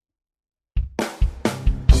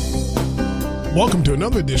Welcome to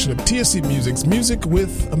another edition of TSC Music's Music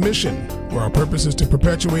with a Mission, where our purpose is to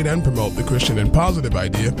perpetuate and promote the Christian and positive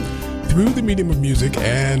idea through the medium of music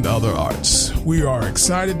and other arts. We are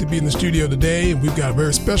excited to be in the studio today, and we've got a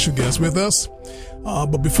very special guest with us.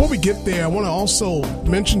 But before we get there, I want to also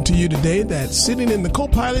mention to you today that sitting in the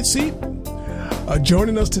co-pilot seat,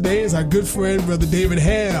 joining us today is our good friend, Brother David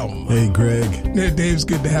Ham. Hey, Greg. Hey, Dave's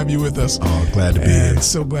good to have you with us. Oh, glad to be here.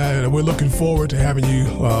 So glad. We're looking forward to having you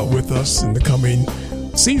with us in the coming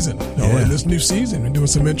season. In this new season, we're doing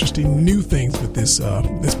some interesting new things with this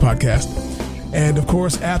podcast. And, of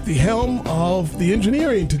course, at the helm of the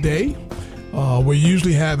engineering today, we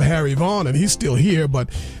usually have Harry Vaughn, and he's still here, but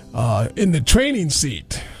in the training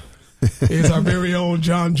seat is our very own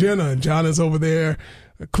John Jenna. And John is over there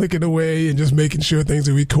clicking away and just making sure things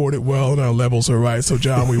are recorded well and our levels are right. So,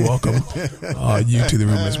 John, we welcome you to the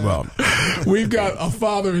room as well. We've got a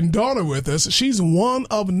father and daughter with us. She's one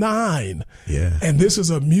of 9. Yeah. And this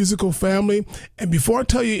is a musical family. And before I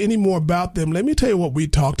tell you any more about them, let me tell you what we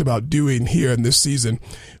talked about doing here in this season.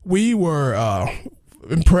 We were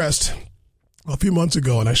impressed a few months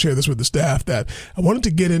ago, and I shared this with the staff, that I wanted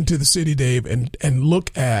to get into the city, Dave, and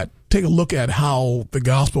take a look at how the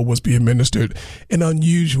gospel was being ministered in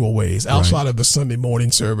unusual ways outside of the Sunday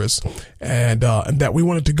morning service, and that we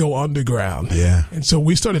wanted to go underground. Yeah. And so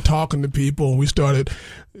we started talking to people, and we started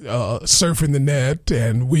surfing the net,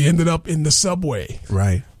 and we ended up in the subway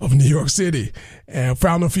of New York City, and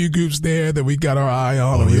found a few groups there that we got our eye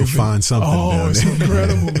on. Oh, you'll find something down there. It's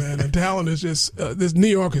incredible, man. The talent is just this. New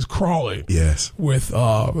York is crawling. Yes. With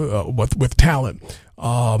talent.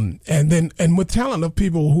 And with talent of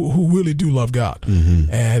people who really do love God.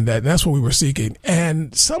 Mm-hmm. And that's what we were seeking.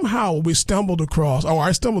 And somehow I stumbled across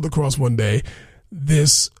one day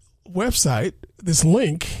this website, this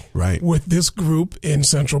link with this group in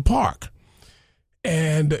Central Park.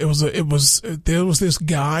 And there was this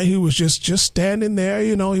guy who was just standing there,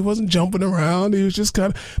 he wasn't jumping around. He was just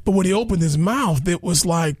but when he opened his mouth, it was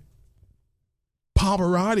like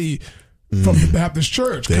Pavarotti from the Baptist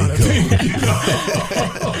church kind of thing.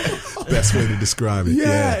 Best way to describe it.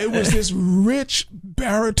 Yeah, it was this rich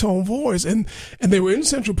baritone voice, and they were in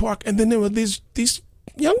Central Park, and then there were these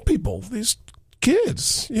young people, these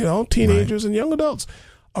kids, teenagers and young adults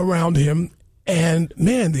around him, and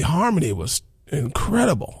man, the harmony was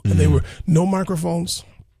incredible. And they were no microphones,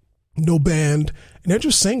 no band, and they're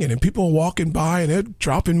just singing, and people are walking by and they're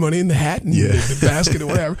dropping money in the hat and the basket or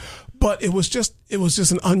whatever. But it was just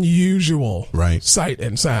an unusual sight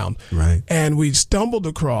and sound. Right. And we stumbled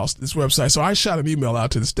across this website. So I shot an email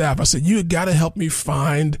out to the staff. I said, you got to help me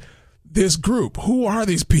find this group. Who are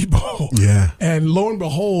these people? Yeah. And lo and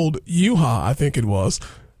behold, Yuha, I think it was,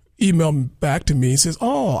 emailed back to me and says,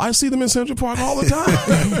 oh, I see them in Central Park all the time.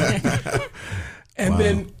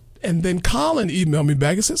 And then Colin emailed me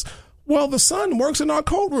back and says, well, the son works in our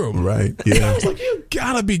coat room. Right. Yeah. I was like, you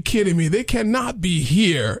gotta be kidding me. They cannot be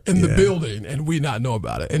here in the building and we not know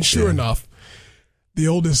about it. And sure enough, the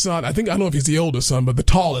oldest son, I don't know if he's the oldest son, but the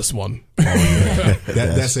tallest one. Oh, yeah.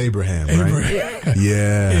 That's Abraham, right?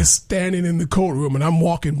 Yeah. Is standing in the coat room, and I'm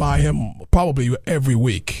walking by him probably every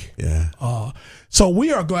week. Yeah. So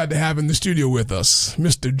we are glad to have in the studio with us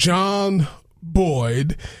Mr. John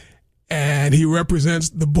Boyd, and he represents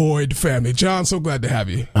the Boyd family. John, so glad to have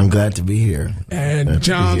you. I'm glad to be here. And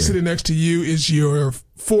John, sitting next to you is your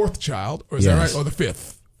 4th child, or is that right? Or the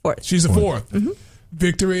 5th? 4th. She's the 4th. Mm-hmm.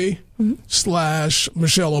 Victory /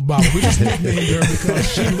 Michelle Obama. We just nicknamed her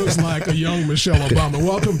because she looks like a young Michelle Obama.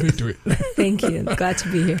 Welcome, Victory. Thank you. Glad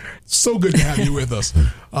to be here. So good to have you with us,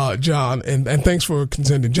 John, and thanks for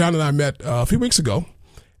consenting. John and I met a few weeks ago,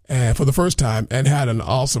 and for the first time, and had an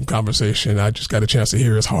awesome conversation. I just got a chance to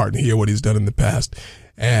hear his heart and hear what he's done in the past.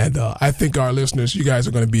 And I think our listeners, you guys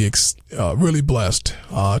are going to be really blessed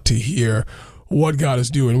to hear what God is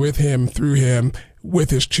doing with him, through him,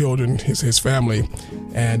 with his children, his family,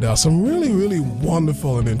 and some really, really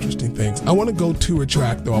wonderful and interesting things. I want to go to a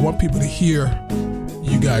track, though. I want people to hear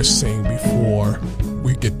you guys sing before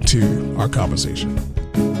we get to our conversation.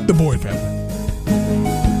 The Boyd family.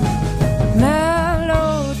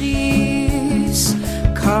 Melodies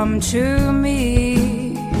come to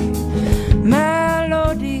me.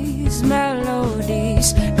 Melodies,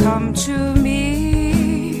 melodies come to me.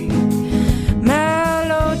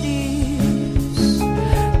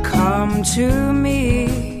 Come to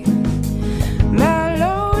me.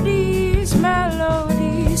 Melodies,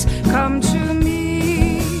 melodies come to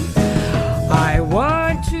me. I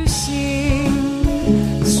want to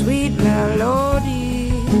sing sweet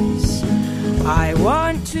melodies. I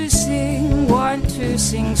want to sing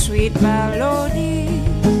sweet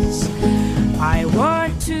melodies. I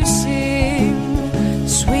want to sing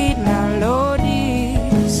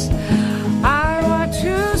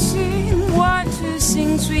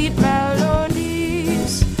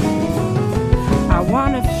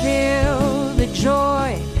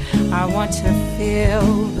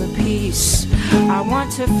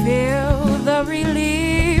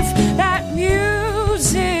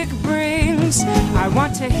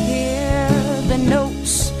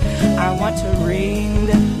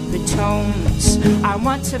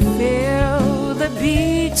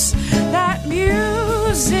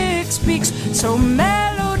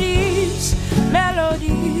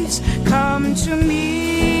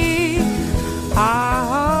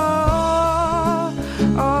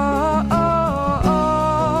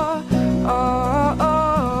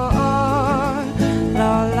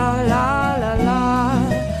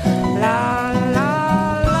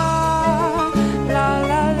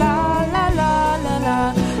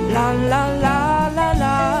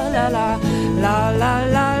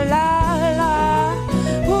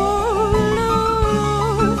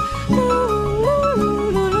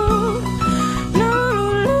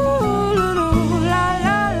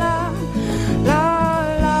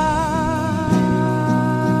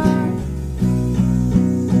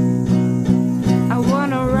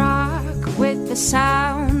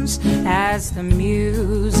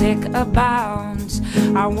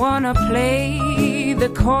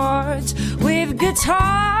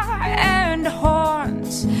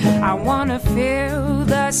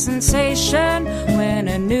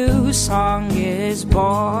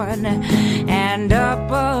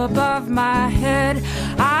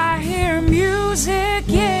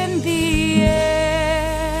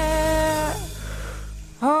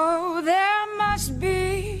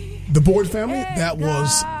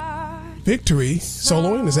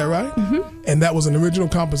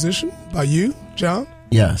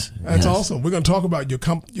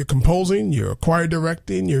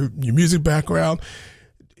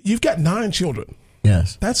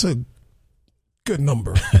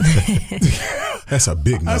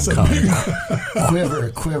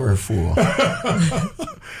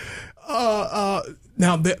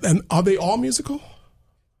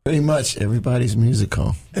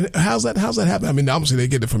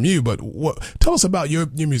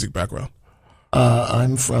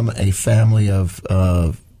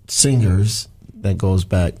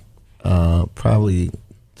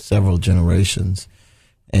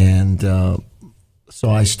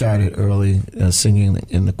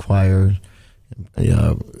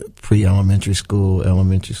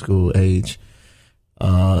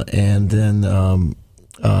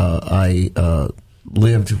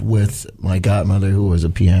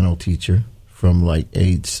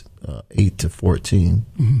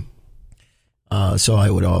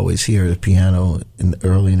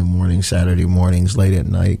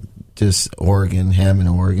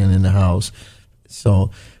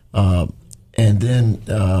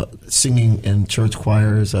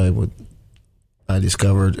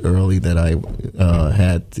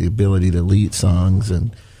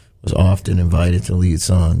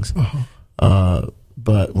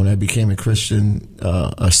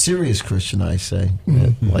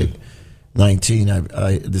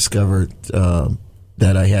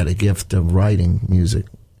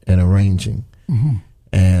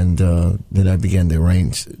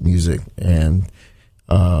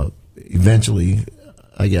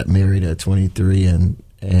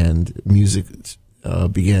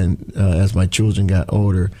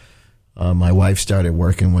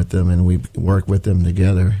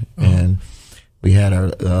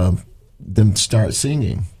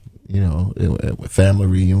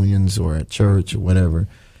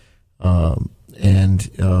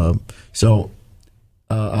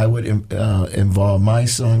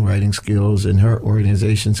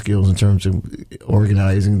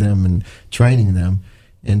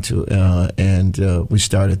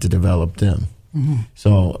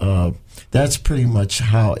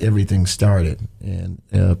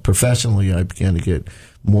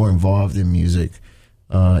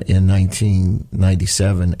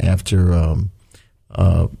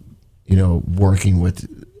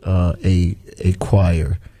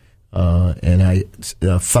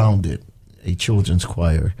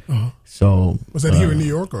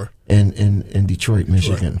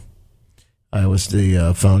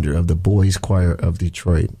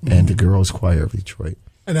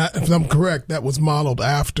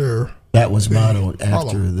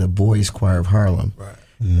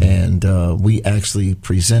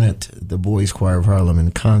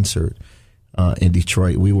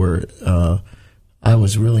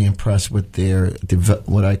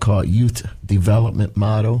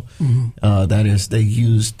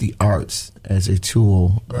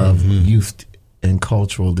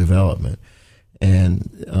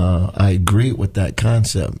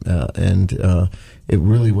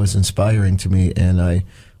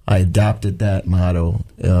I adopted that motto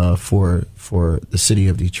for the city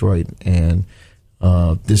of Detroit, and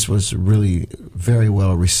this was really very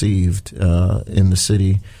well received in the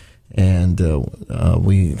city, and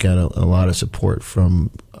we got a lot of support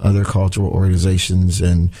from other cultural organizations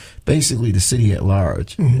and basically the city at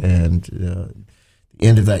large. Mm-hmm. And the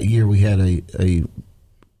end of that year, we had a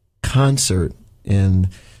concert in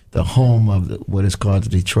the home of what is called the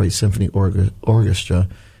Detroit Symphony Orchestra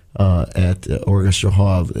at the Orchestra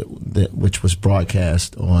Hall, which was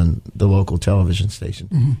broadcast on the local television station,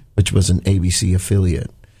 mm-hmm. which was an ABC affiliate.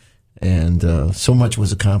 And so much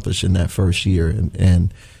was accomplished in that first year,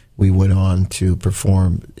 and we went on to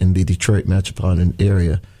perform in the Detroit metropolitan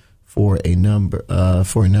area for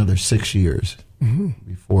another 6 years, mm-hmm.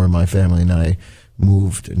 before my family and I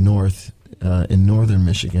moved north in northern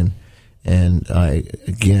Michigan, and I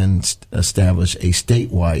again established a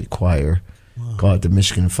statewide choir called the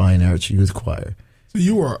Michigan Fine Arts Youth Choir. So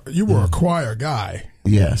you were a choir guy.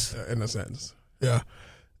 Yes, in a sense, yeah.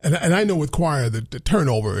 And I know with choir the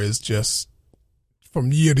turnover is just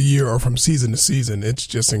from year to year or from season to season. It's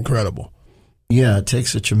just incredible. Yeah, it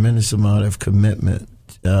takes a tremendous amount of commitment,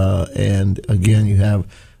 and again, you have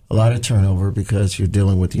a lot of turnover because you're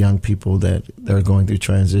dealing with young people that are going through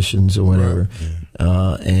transitions or whatever,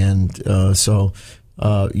 right. So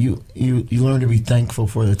you learn to be thankful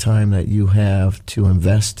for the time that you have to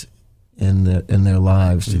invest in their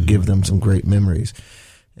lives, to mm-hmm. give them some great memories.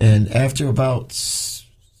 And after about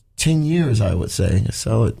 10 years, I would say, a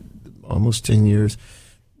solid almost 10 years,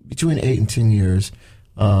 between 8 and 10 years,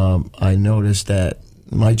 I noticed that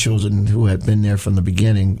my children who had been there from the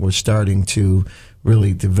beginning were starting to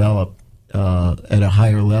really develop at a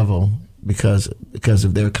higher level because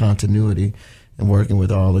of their continuity and working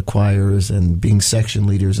with all the choirs and being section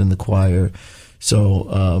leaders in the choir.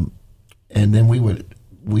 So, and then we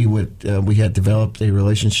had developed a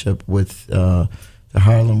relationship with the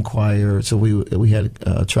Harlem Choir. So we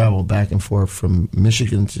had traveled back and forth from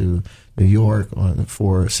Michigan to New York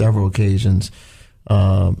for several occasions,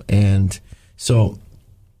 and so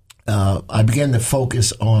I began to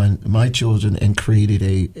focus on my children and created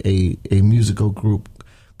a musical group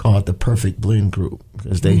called the Perfect Blend Group,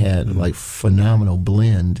 because they had like phenomenal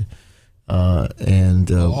blend, and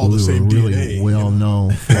we were really well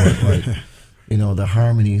known for the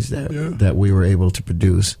harmonies that we were able to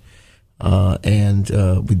produce. And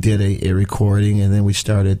we did a recording, and then we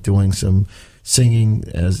started doing some singing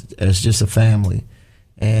as just a family,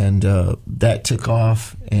 and that took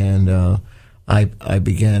off. And I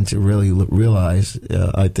began to really realize.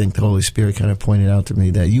 I think the Holy Spirit kind of pointed out to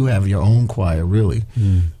me that you have your own choir, really.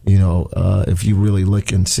 If you really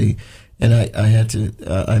look and see. And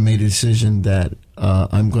I made a decision that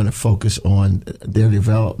I'm going to focus on their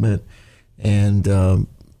development, and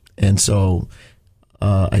so.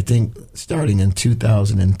 I think starting in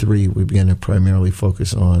 2003, we began to primarily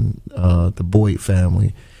focus on the Boyd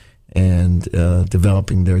family and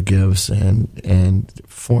developing their gifts and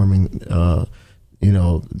forming, the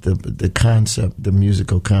concept, the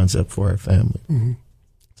musical concept for our family. Mm-hmm.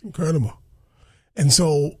 It's incredible. And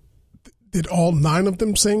so, did all 9 of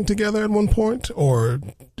them sing together at one point, or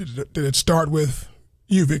did it start with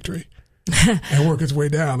you, Victory, and work its way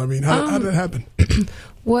down? I mean, how did it happen?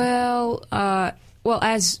 Well,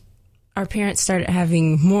 as our parents started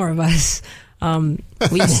having more of us,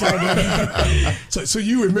 we started. So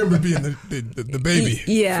you remember being the baby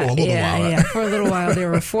for a little while, right? Yeah. For a little while,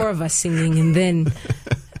 there were 4 of us singing, and then,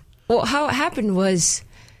 how it happened was,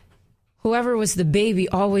 whoever was the baby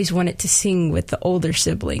always wanted to sing with the older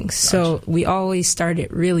siblings. Gotcha. So we always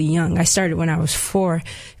started really young. I started when I was 4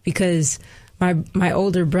 because my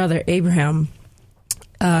older brother Abraham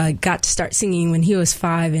got to start singing when he was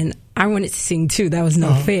 5, and I wanted to sing too. That was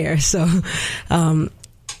no fair. So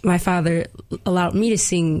my father allowed me to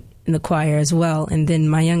sing in the choir as well, and then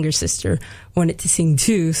my younger sister wanted to sing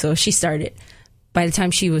too, so she started. By the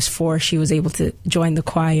time she was 4, she was able to join the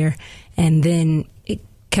choir, and then it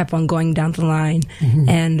kept on going down the line. Mm-hmm.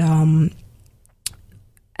 And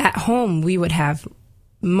at home, we would have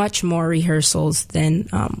much more rehearsals than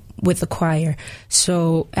with the choir.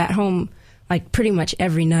 So at home, like pretty much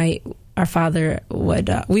every night, our father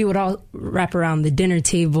we would all wrap around the dinner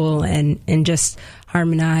table and just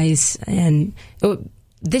harmonize. And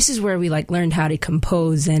this is where we learned how to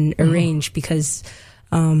compose and arrange, because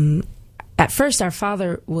at first our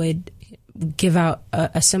father would give out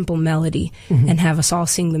a simple melody and have us all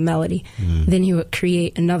sing the melody. Then he would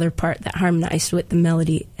create another part that harmonized with the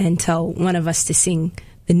melody and tell one of us to sing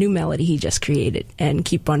the new melody he just created, and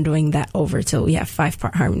keep on doing that over till we have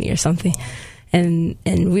 5-part harmony or something. And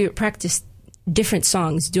we would practice different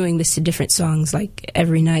songs, doing this to different songs like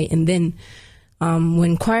every night. And then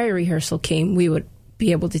when choir rehearsal came, we would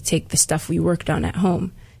be able to take the stuff we worked on at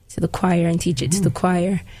home to the choir and teach it to the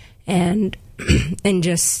choir, and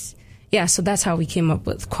just so that's how we came up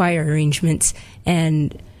with choir arrangements,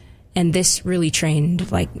 and this really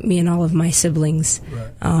trained like me and all of my siblings.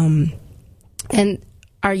 Right. And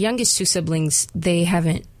our youngest two siblings, they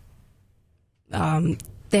haven't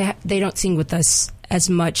they don't sing with us as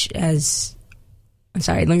much as, I'm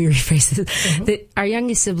sorry, let me rephrase this. Our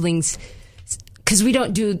youngest siblings, because we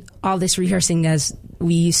don't do all this rehearsing as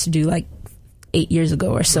we used to do like 8 years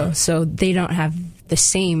ago or so. Right. So they don't have the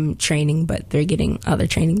same training, but they're getting other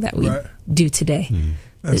training that we do today. Mm.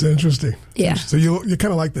 That's interesting. Yeah. So you're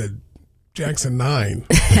kind of like the Jackson 9.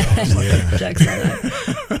 Jackson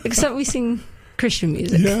 9. Except we sing Christian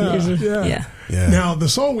music. Yeah. Now, the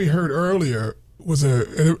song we heard earlier was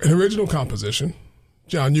an original composition.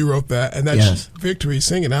 John, you wrote that, and that's Victory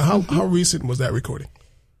singing. Now, how recent was that recording?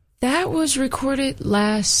 That was recorded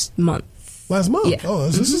last month. Last month? Yeah. Oh,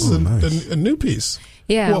 this is a new piece.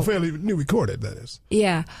 Yeah. Well, fairly new recorded, that is.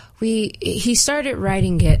 Yeah. He started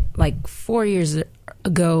writing it like 4 years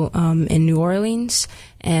ago in New Orleans,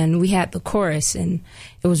 and we had the chorus, and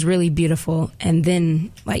it was really beautiful. And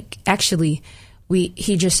then, like, actually,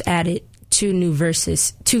 he just added two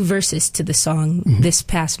verses to the song this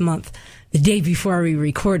past month, the day before we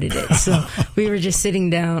recorded it. So we were just sitting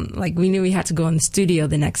down, like we knew we had to go in the studio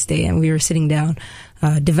the next day, and we were sitting down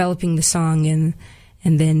developing the song, and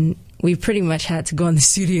then we pretty much had to go in the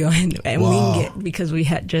studio and wing it because we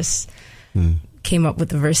had just came up with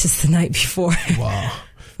the verses the night before. Wow.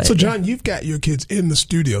 But, so John, you've got your kids in the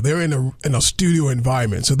studio. They're in a studio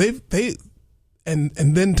environment. So and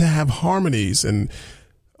then to have harmonies and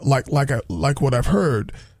like what I've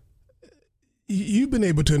heard, you've been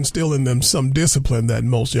able to instill in them some discipline that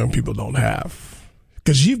most young people don't have.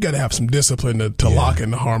 Because you've got to have some discipline to lock in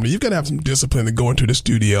the harmony. You've got to have some discipline to go into the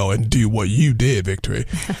studio and do what you did, Victory,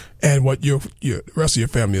 and what your rest of your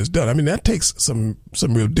family has done. I mean, that takes some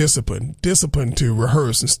real discipline to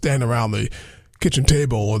rehearse and stand around the kitchen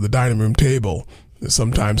table or the dining room table,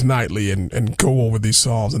 sometimes nightly, and go over these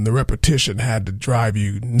songs. And the repetition had to drive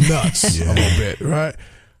you nuts a little bit, right?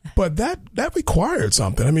 But that required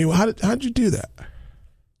something. I mean, how did you do that?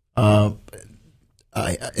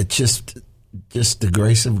 It's just the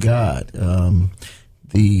grace of God.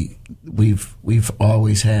 We've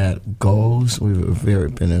always had goals.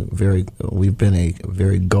 We've been a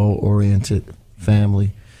very goal oriented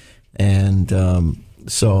family, and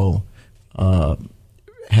so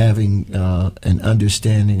having an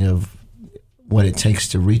understanding of what it takes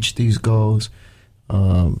to reach these goals.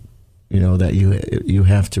 That you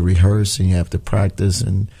have to rehearse and you have to practice,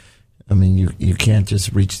 and I mean you can't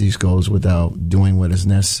just reach these goals without doing what is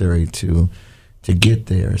necessary to get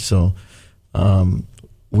there. So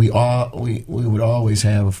we would always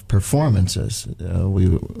have performances.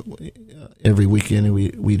 Every weekend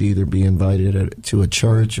we'd either be invited to a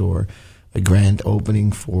church or a grand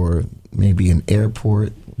opening for maybe an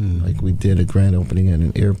airport. Like we did a grand opening at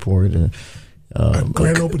an airport. A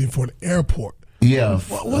grand opening for an airport. Yeah.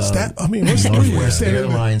 What's that? I mean, what's Northwest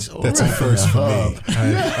Airlines? That's a first for me.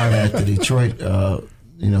 At the Detroit,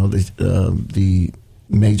 the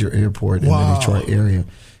major airport in the Detroit area,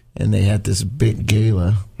 and they had this big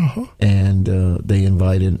gala, and they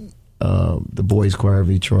invited the Boys Choir of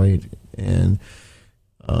Detroit, and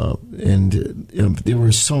there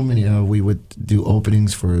were so many. We would do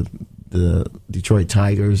openings for the Detroit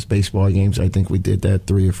Tigers baseball games. I think we did that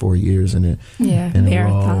 3 or 4 years in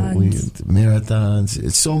marathons. Marathons.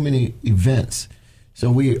 It's so many events.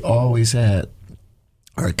 So we always had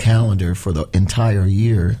our calendar for the entire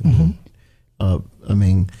year. I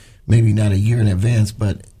mean, maybe not a year in advance,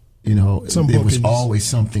 but there was always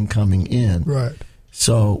something coming in. Right.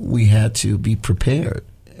 So we had to be prepared,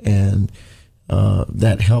 and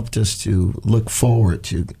that helped us to look forward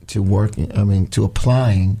to working. I mean, to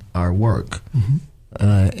applying our work.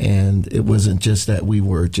 And it wasn't just that we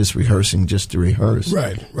were just rehearsing just to rehearse.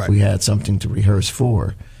 Right. We had something to rehearse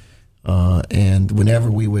for. And whenever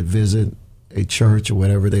we would visit a church or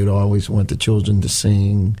whatever, they would always want the children to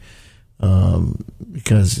sing,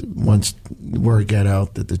 because once word got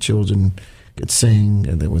out that the children could sing,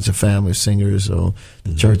 and there was a family of singers, so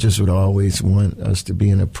the churches would always want us to be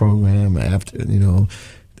in a program after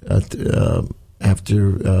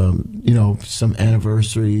some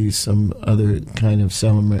anniversary, some other kind of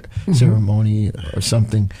ceremony or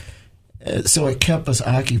something. So it kept us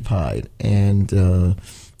occupied, and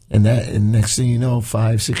next thing you know,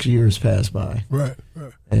 5-6 years passed by. Right.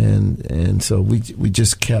 And so we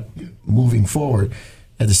just kept moving forward.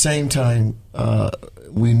 at the same time,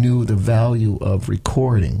 we knew the value of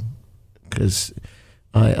recording, because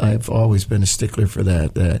I've always been a stickler for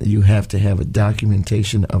that you have to have a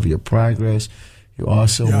documentation of your progress. You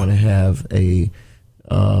also want to have a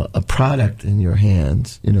product in your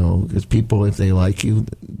hands, because people, if they like you,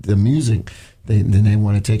 the music, then they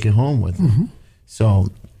want to take it home with them. Mm-hmm.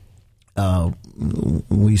 So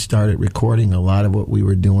we started recording a lot of what we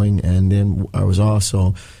were doing, and then I was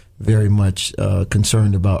also very much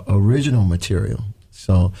concerned about original material.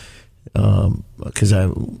 So, because I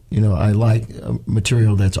like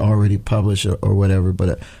material that's already published or whatever,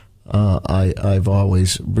 but I've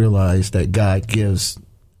always realized that God gives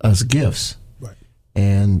us gifts, right?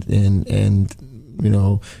 And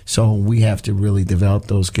so we have to really develop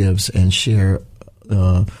those gifts and share,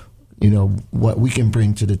 what we can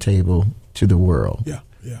bring to the table to the world. Yeah,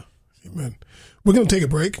 amen. We're going to take a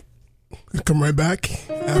break. We'll come right back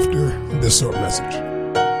after this short message.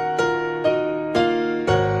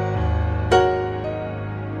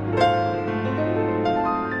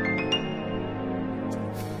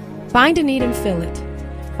 Find a need and fill it.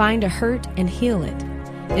 Find a hurt and heal it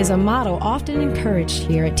is a motto often encouraged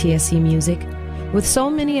here at TSC Music. With so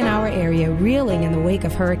many in our area reeling in the wake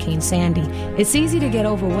of Hurricane Sandy, it's easy to get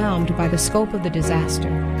overwhelmed by the scope of the disaster.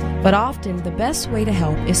 But often, the best way to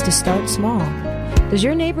help is to start small. Does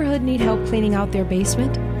your neighborhood need help cleaning out their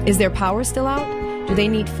basement? Is their power still out? Do they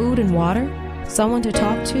need food and water? Someone to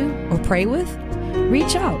talk to or pray with?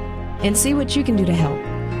 Reach out and see what you can do to help.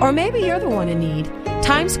 Or maybe you're the one in need.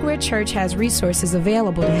 Times Square Church has resources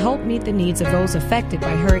available to help meet the needs of those affected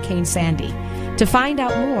by Hurricane Sandy. To find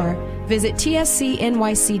out more, visit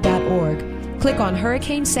tscnyc.org, click on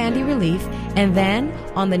Hurricane Sandy Relief, and then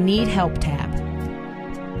on the Need Help tab.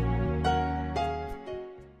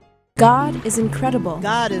 God is incredible.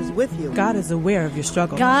 God is with you. God is aware of your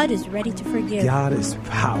struggle. God is ready to forgive. God is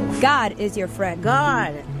powerful. God is your friend.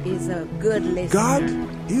 God is a good listener. God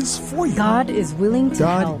is for you. God is willing to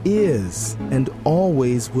help. God is and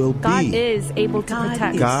always will be. God is able to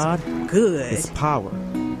protect. God good. is power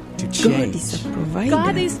to change. God is a provider.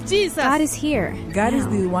 God is Jesus. God is here. God is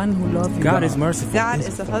the one who loves you. God is merciful. God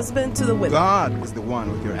is a husband to the widow. God is the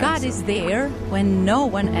one with your answer. God is there when no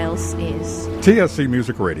one else is. TSC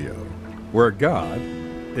Music Radio, where God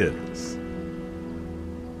is.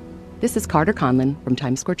 This is Carter Conlon from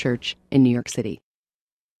Times Square Church in New York City.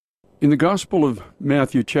 In the Gospel of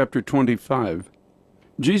Matthew chapter 25,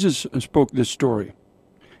 Jesus spoke this story.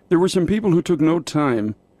 There were some people who took no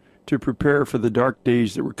time to prepare for the dark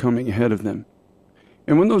days that were coming ahead of them.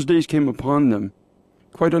 And when those days came upon them,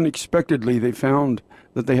 quite unexpectedly they found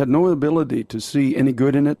that they had no ability to see any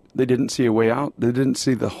good in it. They didn't see a way out. They didn't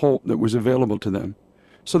see the hope that was available to them.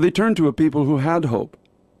 So they turned to a people who had hope.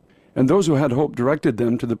 And those who had hope directed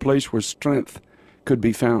them to the place where strength could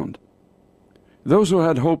be found. Those who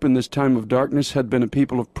had hope in this time of darkness had been a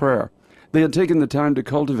people of prayer. They had taken the time to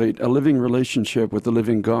cultivate a living relationship with the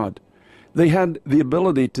living God. They had the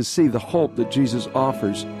ability to see the hope that Jesus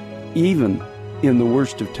offers, even in the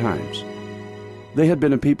worst of times. They had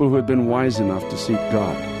been a people who had been wise enough to seek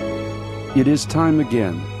God. It is time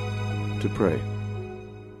again to pray.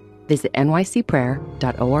 Visit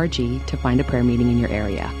nycprayer.org to find a prayer meeting in your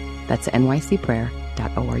area. That's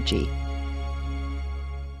nycprayer.org.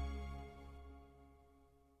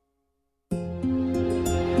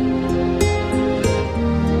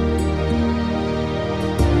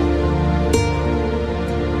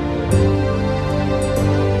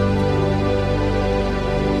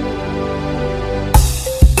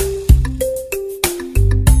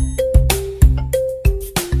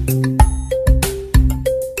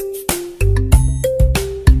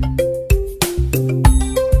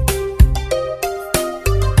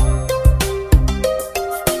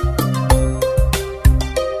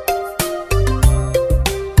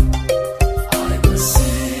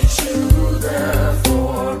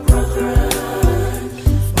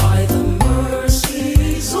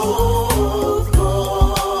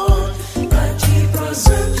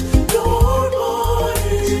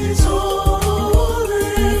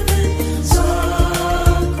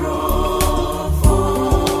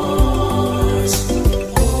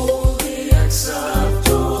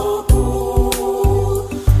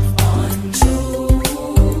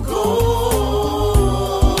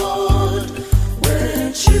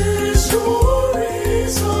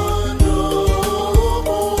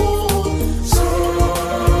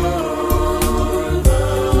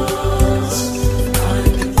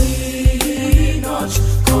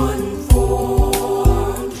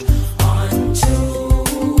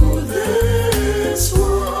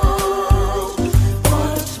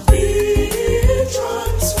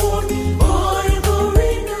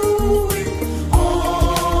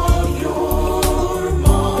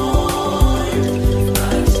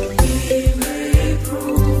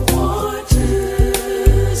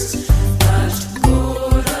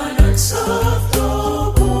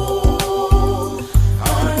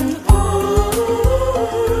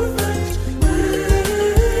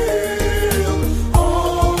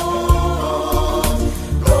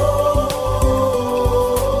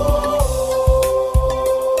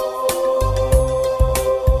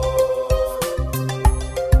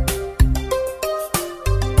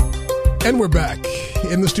 we're back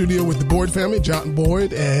in the studio with the Boyd family, Jonathan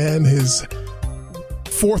Boyd and his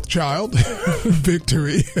fourth child,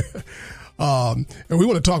 Victory. And we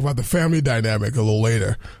want to talk about the family dynamic a little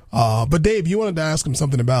later. But Dave, you wanted to ask him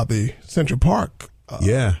something about the Central Park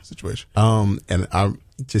situation. And I'm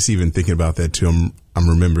just even thinking about that too. I'm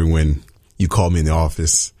remembering when you called me in the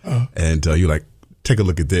office and you're like, take a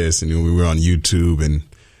look at this. And we were on YouTube, and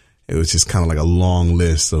it was just kind of like a long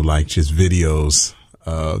list of like just videos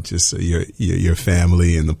of just your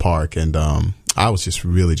family in the park. And I was just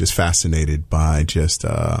really just fascinated by just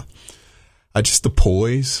the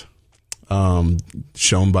poise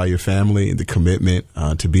shown by your family, the commitment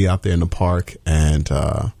to be out there in the park. And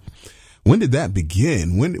when did that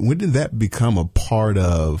begin? When did that become a part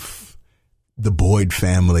of the Boyd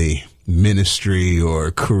family ministry or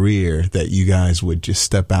career, that you guys would just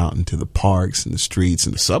step out into the parks and the streets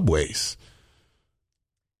and the subways?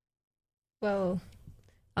 Well,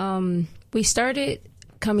 we started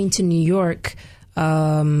coming to New York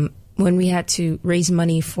when we had to raise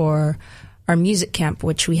money for our music camp,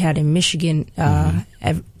 which we had in Michigan.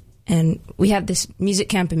 And we had this music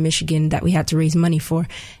camp in Michigan that we had to raise money for.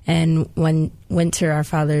 And one winter, our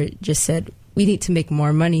father just said, we need to make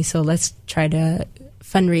more money, so let's try to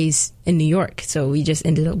fundraise in New York. So we just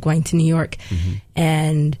ended up going to New York.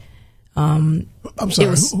 And I'm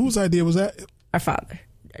sorry, whose idea was that? Our father.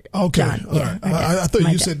 Okay. John, yeah, I thought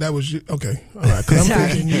you said that was you. Okay. All right. Because I'm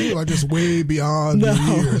thinking you were just way beyond your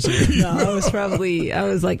years. No, I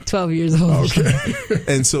was like 12 years old. Okay.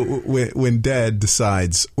 And so when Dad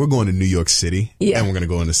decides we're going to New York City and we're going to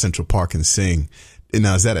go into Central Park and sing, and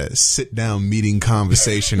now is that a sit-down meeting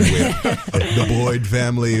conversation with the Boyd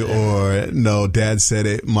family, or no, Dad said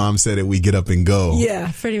it, Mom said it, we get up and go? Yeah,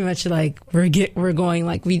 pretty much like we're going,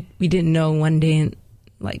 like we didn't know one day, and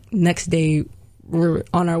like next day we're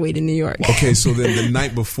on our way to New York. Okay, so then the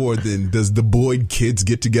night before, then does the Boyd kids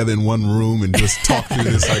get together in one room and just talk through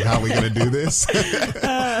this, like how are we going to do this?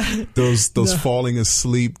 Those falling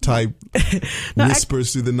asleep type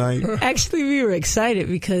whispers through the night. Actually, we were excited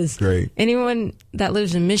because anyone that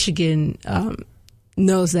lives in Michigan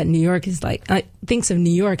knows that New York is thinks of New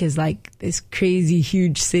York as like this crazy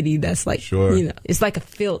huge city that's like, it's like a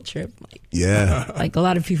field trip. Like, like a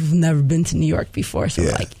lot of people have never been to New York before, so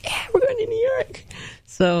we're like, we're going to New York.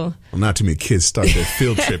 So, well, not too many kids start their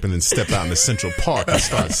field trip and then step out into Central Park and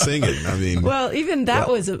start singing. I mean, well, even that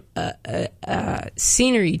was a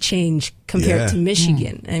scenery change compared to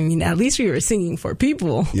Michigan. I mean, at least we were singing for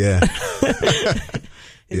people. Yeah.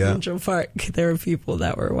 In Central Park, there were people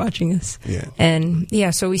that were watching us. Yeah. And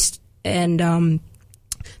so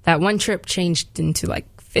that one trip changed into like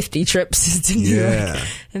 50 trips to New York.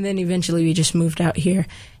 And then eventually we just moved out here.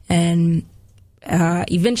 And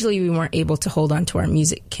eventually we weren't able to hold on to our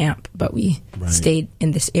music camp, but we stayed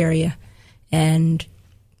in this area. And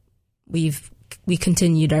we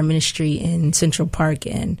continued our ministry in Central Park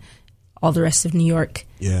and all the rest of New York.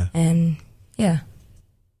 Yeah. And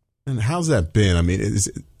And how's that been? I mean,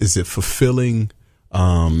 is it fulfilling?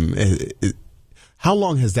 How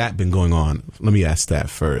long has that been going on? Let me ask that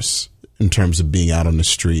first. In terms of being out on the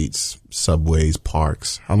streets, subways,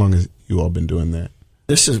 parks, how long have you all been doing that?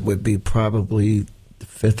 This would be probably the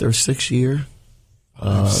 5th or 6th year.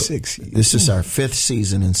 6 years. This is our 5th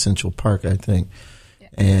season in Central Park, I think.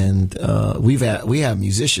 And we have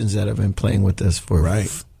musicians that have been playing with us for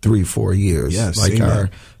 3-4 years. Yes, like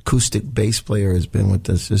our acoustic bass player has been with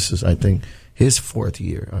us. This is, I think, his 4th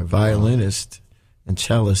year. Our violinist and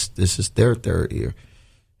cellist, this is their 3rd year.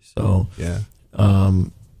 So,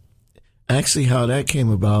 actually, how that came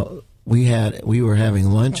about, we were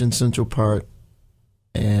having lunch in Central Park,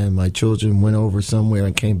 and my children went over somewhere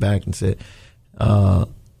and came back and said,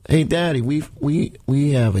 "Hey, Daddy,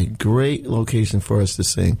 we have a great location for us to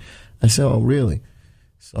sing." I said, "Oh, really?"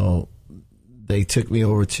 So they took me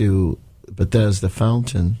over to Bethesda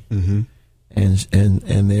Fountain, and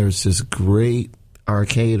there's this great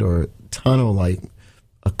arcade or tunnel-like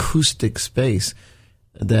acoustic space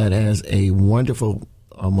that has a wonderful,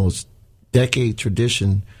 almost decade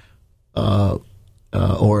tradition, or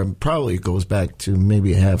probably goes back to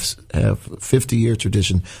maybe have 50-year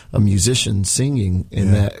tradition of musicians singing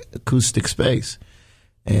in that acoustic space.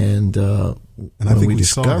 And I think we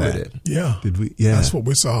discovered it. Yeah. Did we? Yeah. That's what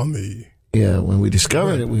we saw on the... Yeah, when we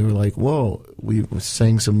discovered it, we were like, whoa. We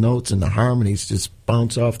sang some notes and the harmonies just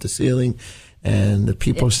bounced off the ceiling, and the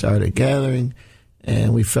people started gathering,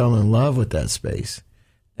 and we fell in love with that space.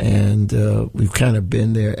 And we've kind of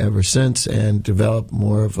been there ever since and developed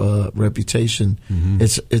more of a reputation.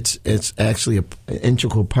 It's actually an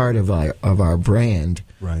integral part of our brand,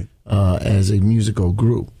 right? As a musical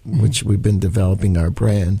group, which we've been developing our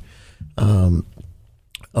brand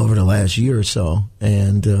over the last year or so.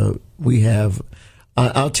 And we have,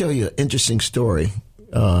 I'll tell you an interesting story.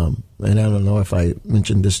 And I don't know if I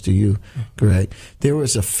mentioned this to you, Greg. There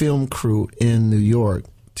was a film crew in New York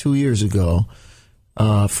 2 years ago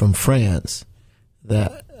from France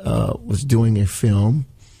that was doing a film,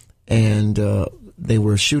 and they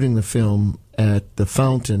were shooting the film at the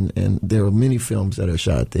Fountain, and there were many films that are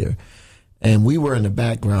shot there. And we were in the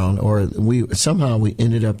background, or we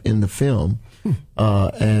ended up in the film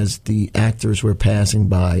as the actors were passing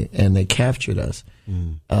by, and they captured us.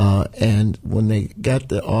 And when they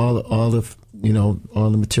got all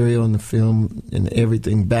the material in the film and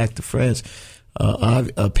everything back to France,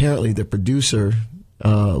 apparently the producer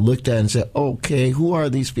looked at it and said, "Okay, who are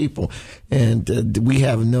these people?" And we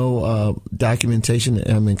have no documentation.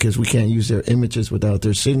 I mean, because we can't use their images without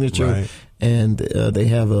their signature. Right. And they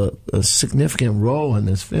have a significant role in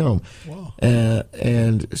this film. Wow.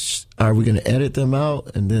 And are we going to edit them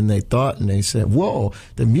out? And then they thought, and they said, "Whoa,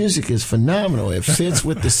 the music is phenomenal. It fits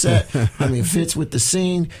with the set. I mean, it fits with the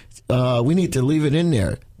scene. We need to leave it in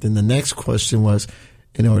there." Then the next question was,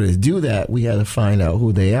 in order to do that, we had to find out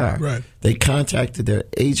who they are. Right. They contacted their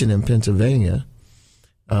agent in Pennsylvania,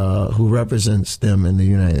 who represents them in the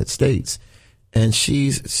United States. And she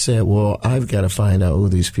said, "Well, I've got to find out who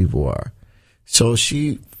these people are." So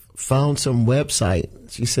she found some website.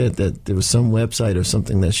 She said that there was some website or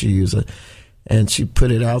something that she used, and she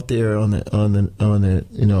put it out there on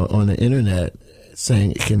the internet,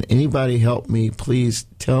 saying, "Can anybody help me? Please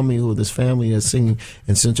tell me who this family is singing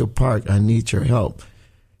in Central Park. I need your help."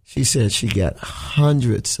 She said she got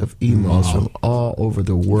hundreds of emails from all over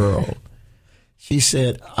the world. She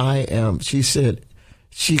said, she said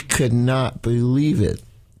she could not believe it.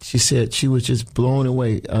 She said she was just blown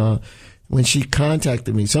away. When she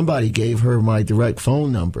contacted me, somebody gave her my direct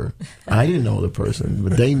phone number. I didn't know the person,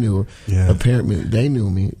 but they knew her. Yeah. Apparently, they knew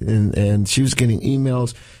me, and she was getting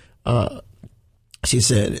emails. She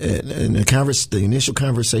said in the initial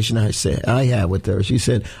conversation I had with her, she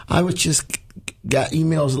said, "I was just got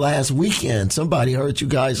emails last weekend. Somebody heard you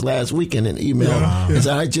guys last weekend and emailed. And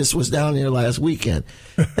said, I just was down here last weekend."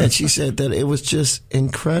 And she said that it was just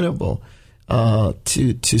incredible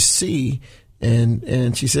to see.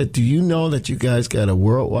 And she said, "Do you know that you guys got a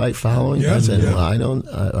worldwide following?" I said, "Well, I don't.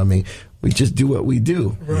 I mean, we just do what we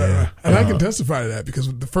do." Right. And I can testify to that, because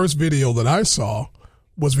the first video that I saw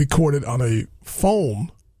was recorded on a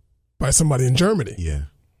phone by somebody in Germany. Yeah.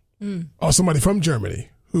 Or somebody from Germany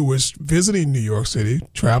who was visiting New York City,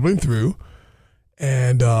 traveling through,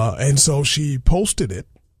 and so she posted it.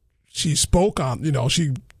 She spoke on,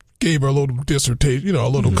 she gave her a little dissertation, a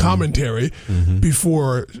little commentary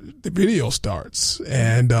before the video starts,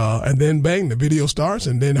 and then bang, the video starts,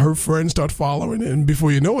 and then her friends start following, and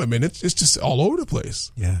before you know it, man, it's just all over the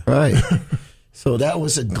place. Yeah, right. So that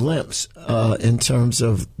was a glimpse in terms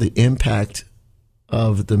of the impact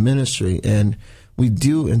of the ministry, and we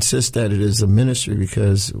do insist that it is a ministry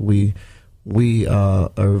because we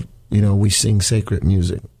are we sing sacred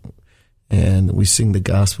music, and we sing the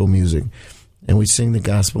gospel music. And we sing the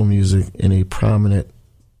gospel music in a prominent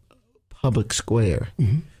public square.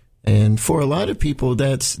 And for a lot of people,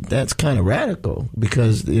 that's kind of radical,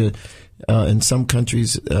 because in some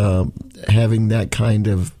countries, having that kind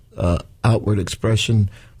of outward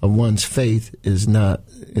expression of one's faith is not,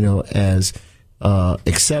 as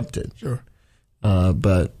accepted. Sure.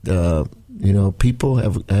 But people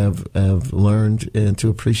have learned and to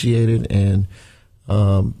appreciate it, and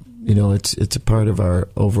it's a part of our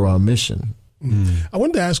overall mission. I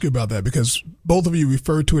wanted to ask you about that, because both of you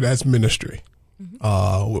referred to it as ministry,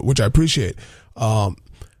 which I appreciate. What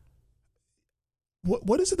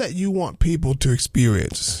is it that you want people to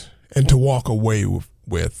experience and to walk away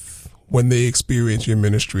with when they experience your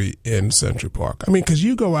ministry in Central Park? I mean, because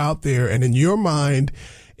you go out there, and in your mind,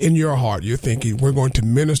 in your heart, you're thinking, we're going to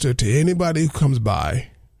minister to anybody who comes by.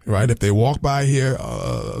 Right, if they walk by here,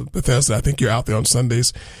 Bethesda, I think you're out there on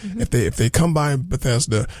Sundays. If they come by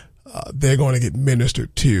Bethesda, they're going to get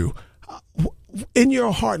ministered to. In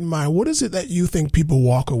your heart and mind, what is it that you think people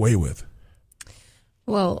walk away with?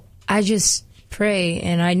 Well, I just pray,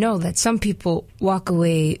 and I know that some people walk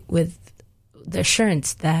away with the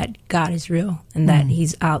assurance that God is real and that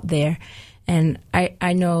He's out there. And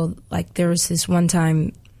I know, like, there was this one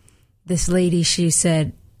time, this lady, she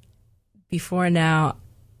said, before now,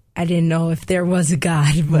 I didn't know if there was a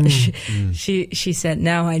God, but she said,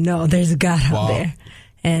 now I know there's a God out there.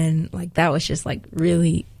 And like, that was just like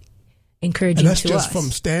really encouraging to us. And that's just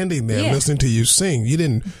from standing there listening to you sing. You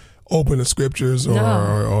didn't open the scriptures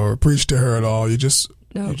or preach to her at all. You just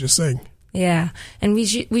sang. Yeah, and we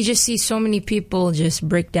just see so many people just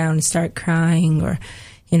break down and start crying, or,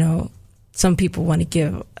 you know, some people want to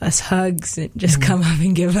give us hugs and just come up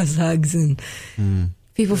and give us hugs, and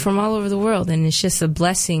people from all over the world, and it's just a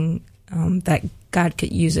blessing that God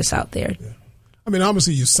could use us out there. Yeah. I mean,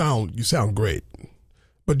 obviously you sound great,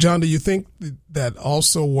 but John, do you think that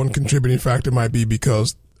also one contributing factor might be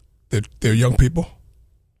because they're young people?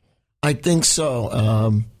 I think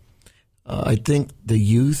so. I think the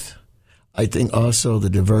youth. I think also the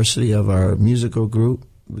diversity of our musical group,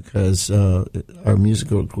 because our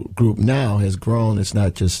musical group now has grown. It's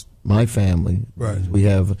not just my family. Right. We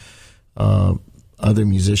have other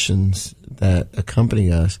musicians that accompany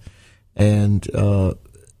us, and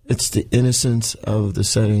it's the innocence of the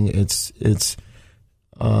setting. It's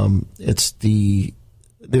the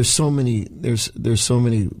there's so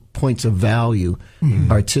many points of value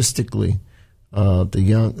artistically.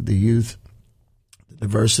 The youth.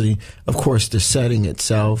 Diversity, of course, the setting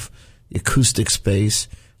itself, the acoustic space,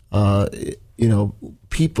 you know,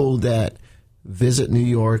 people that visit New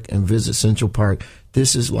York and visit Central Park,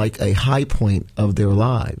 this is like a high point of their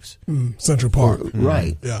lives. Central Park.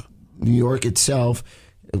 Right. Yeah. New York itself,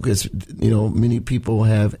 because, you know, many people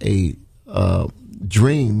have a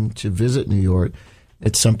dream to visit New York.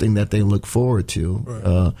 It's something that they look forward to.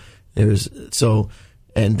 Right.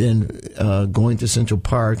 And then going to Central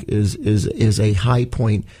Park is a high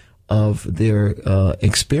point of their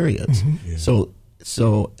experience. Yeah.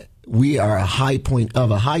 So we are a high point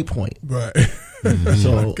of a high point. Right.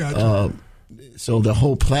 So so the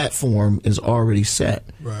whole platform is already set.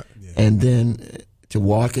 Right. Yeah. And then to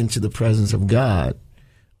walk into the presence of God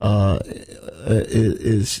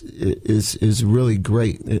is really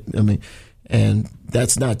great. And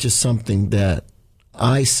that's not just something that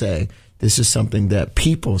I say. This is something that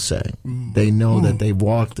people say. They know that they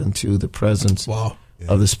walked into the presence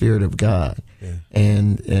of the Spirit of God. Yeah.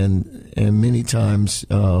 And many times,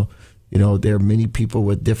 you know, there are many people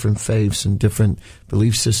with different faiths and different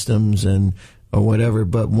belief systems or whatever.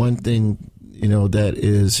 But one thing, you know, that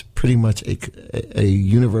is pretty much a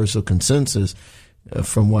universal consensus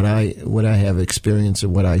from what I have experienced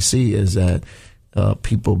and what I see is that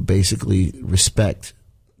people basically respect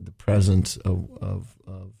the presence of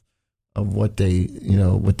what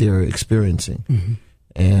they're experiencing,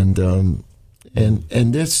 and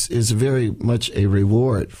this is very much a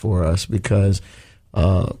reward for us because,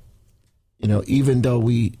 you know, even though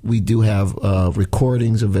we do have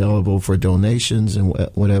recordings available for donations and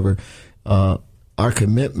whatever, our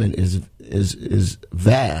commitment is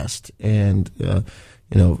vast, and you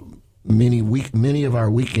know, many of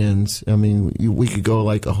our weekends. I mean, we could go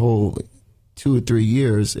like a whole 2 or 3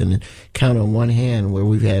 years and count on one hand where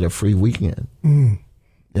we've had a free weekend.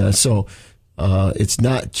 So it's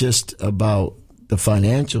not just about the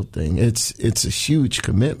financial thing. It's a huge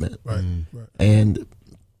commitment. Right. And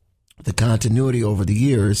the continuity over the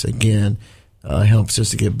years, again, helps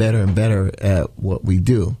us to get better and better at what we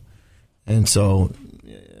do. And so,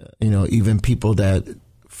 you know, even people that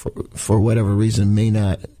for whatever reason may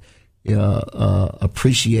not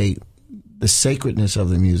appreciate the sacredness of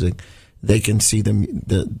the music, they can see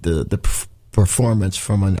the performance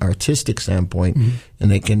from an artistic standpoint,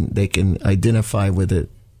 and they can identify with it,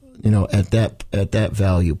 you know, at that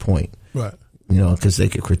value point. Right. You know, because they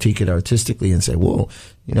could critique it artistically and say, "Whoa,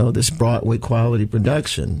 you know, this Broadway quality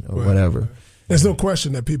production or whatever." Right. There's no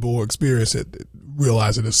question that people will experience it,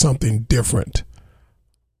 realize it as something different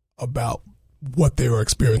about what they were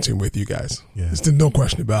experiencing with you guys. Yeah. There's no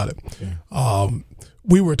question about it. Yeah.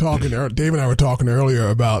 We were talking, Dave and I were talking earlier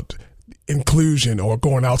about inclusion or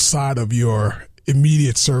going outside of your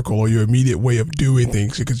immediate circle or your immediate way of doing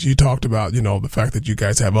things, because you talked about, you know, the fact that you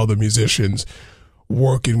guys have other musicians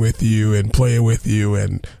working with you and playing with you,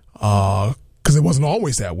 and because it wasn't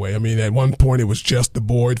always that way. I mean, at one point it was just the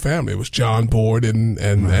Boyd family. It was John Boyd and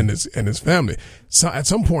his family. So at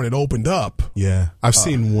some point it opened up. Yeah, I've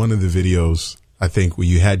seen one of the videos, I think, where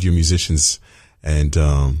you had your musicians and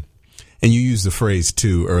you used the phrase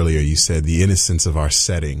too earlier. You said the innocence of our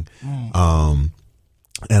setting. And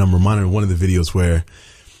I'm reminded of one of the videos where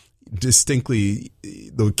distinctly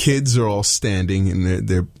the kids are all standing and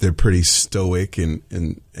they're pretty stoic and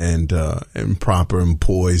proper and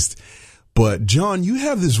poised, But John, you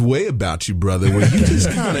have this way about you, brother, where you just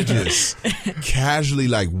kind of just casually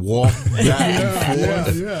like walk back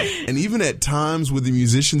and forth. And even at times where the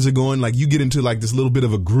musicians are going, like you get into like this little bit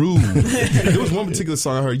of a groove. There was one particular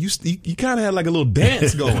song I heard, you kind of had like a little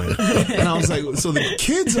dance going. And I was like, so the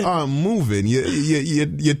kids aren't moving.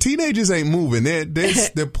 Your teenagers ain't moving.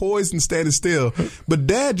 They're poised and standing still. But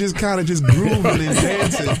Dad just kind of just grooving and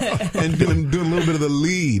dancing and doing a little bit of the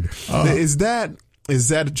lead. Is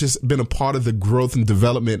that just been a part of the growth and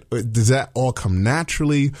development? Does that all come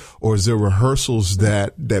naturally, or is there rehearsals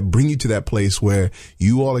that bring you to that place where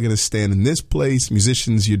you all are going to stand in this place,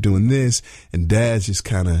 musicians, you're doing this, and Dad's just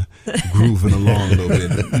kind of grooving along a little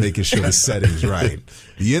bit, making sure the setting's right?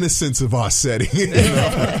 The innocence of our setting.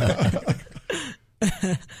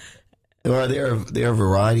 Well, there are a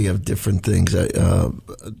variety of different things.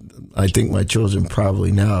 I think my children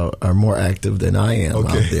probably now are more active than I am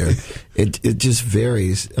out there. It just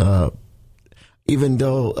varies. Even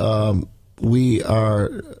though we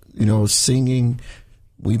are, singing,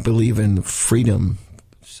 we believe in freedom.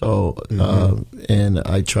 So, and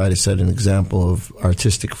I try to set an example of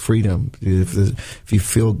artistic freedom. If you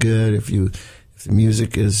feel good, if the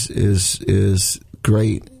music is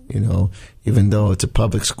great, even though it's a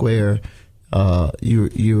public square, I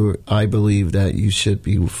believe that you should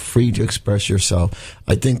be free to express yourself.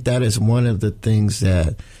 I think that is one of the things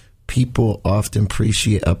that people often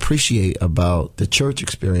appreciate about the church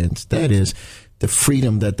experience. That is the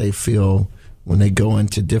freedom that they feel when they go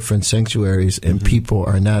into different sanctuaries, and people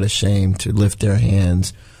are not ashamed to lift their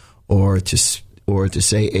hands or to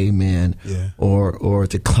say amen, or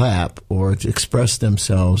to clap or to express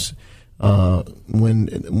themselves. When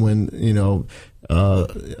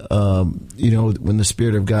the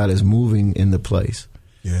Spirit of God is moving in the place.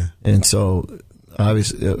 Yeah. And so,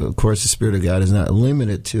 obviously, of course, the Spirit of God is not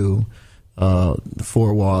limited to the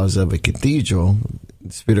four walls of a cathedral.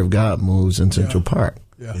 The Spirit of God moves in Central Park.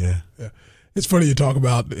 Yeah. It's funny you talk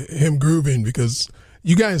about him grooving, because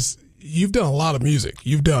you guys, you've done a lot of music.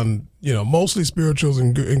 You've done, mostly spirituals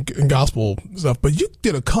and gospel stuff, but you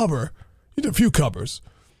did a cover. You did a few covers.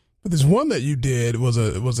 But there's one that you did was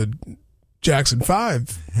a Jackson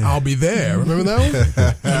 5, I'll Be There. Remember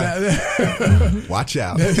that one? Watch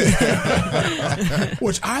out.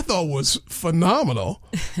 Which I thought was phenomenal.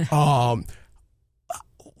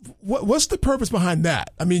 What's the purpose behind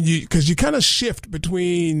that? I mean, because you kind of shift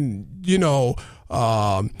between,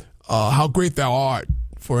 How Great Thou Art,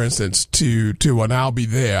 for instance, to an I'll Be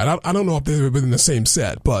There. And I don't know if they were in the same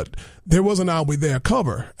set, but there was an I'll Be There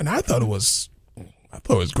cover, and I thought it was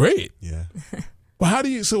great. Yeah. Well, how do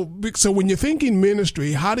you, so when you're thinking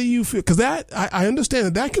ministry, how do you feel? Because that, I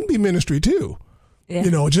understand that can be ministry too. Yeah.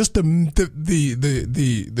 Just the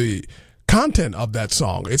content of that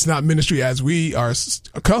song. It's not ministry as we are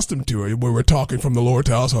accustomed to it, where we're talking from the Lord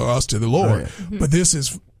to us or us to the Lord. Right. Mm-hmm. But this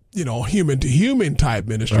is, human to human type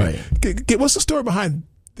ministry. Right. What's the story behind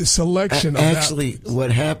the selection of actually that?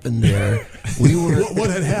 What happened there, we were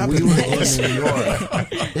what had happened? We were in New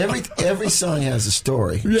York. Every song has a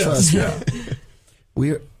story. Yes, trust me.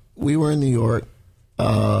 We were in New York,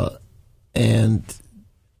 and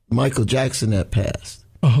Michael Jackson had passed,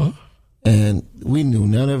 and we knew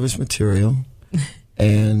none of his material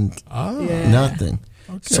and nothing.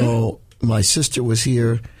 Okay. So my sister was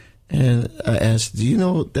here, and I asked, "Do you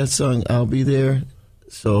know that song, I'll Be There?"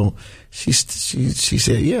 So she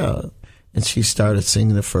said, yeah. And she started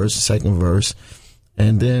singing the first and second verse.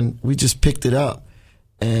 And then we just picked it up.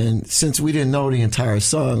 And since we didn't know the entire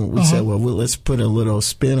song, we said, well, let's put a little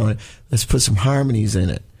spin on it. Let's put some harmonies in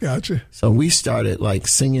it. Gotcha. So we started like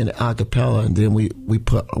singing a cappella, and then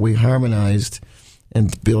we harmonized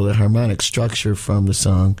and built a harmonic structure from the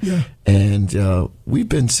song. Yeah. And we've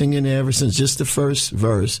been singing it ever since, just the first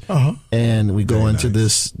verse. And we go into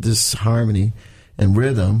this harmony and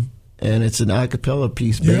rhythm, and it's an a cappella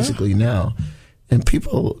piece basically now, and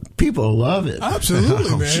people love it.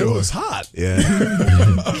 Absolutely, man. Sure. It was hot. Yeah.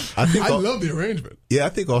 I love the arrangement. Yeah, I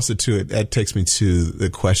think also too that takes me to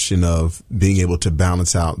the question of being able to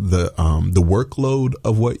balance out the workload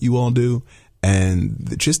of what you all do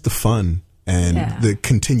and just the fun and the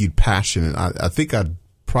continued passion. And I think I'd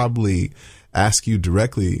probably ask you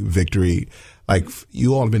directly, Victory, like,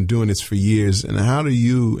 you all have been doing this for years, and how do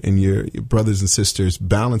you and your brothers and sisters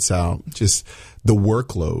balance out just the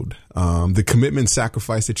workload, the commitment,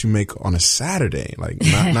 sacrifice that you make on a Saturday, like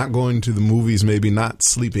not going to the movies, maybe not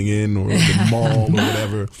sleeping in or the mall or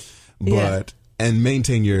whatever, but and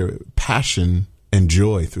maintain your passion and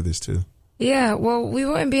joy through this too? Yeah, well, we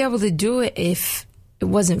wouldn't be able to do it if it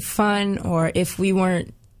wasn't fun, or if we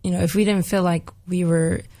weren't, if we didn't feel like we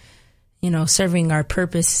were, serving our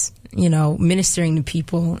purpose, ministering to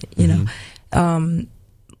people,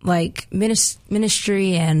 like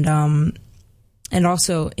ministry and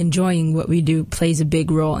also enjoying what we do plays a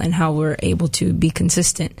big role in how we're able to be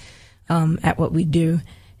consistent at what we do.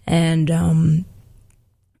 And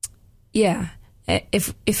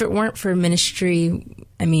if it weren't for ministry,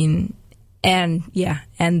 and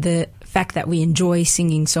the fact that we enjoy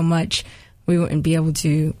singing so much, we wouldn't be able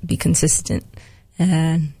to be consistent.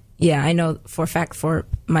 And I know for a fact for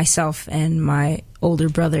myself and my older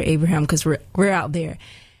brother Abraham, because we're out there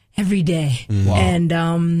every day. Wow. And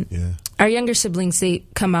our younger siblings, they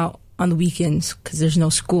come out on the weekends because there's no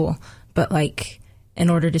school. But like, in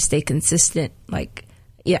order to stay consistent,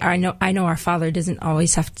 I know our father doesn't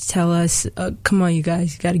always have to tell us, come on, you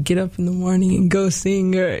guys, you got to get up in the morning and go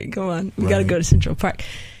sing, or come on, we got to go to Central Park.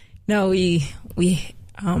 No, we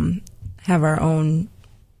have our own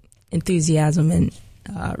enthusiasm and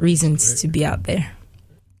reasons to be out there.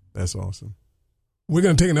 That's awesome. We're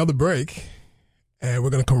going to take another break, and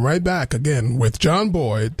we're going to come right back again with John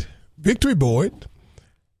Boyd, Victory Boyd,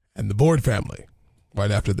 and the Boyd family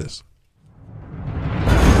right after this.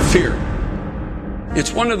 Fear.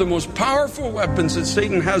 It's one of the most powerful weapons that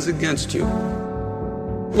Satan has against you.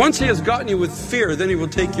 Once he has gotten you with fear, then he will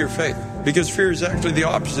take your faith, because fear is actually the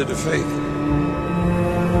opposite of faith.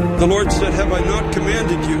 The Lord said, have I not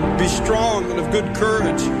commanded you? Be strong and of good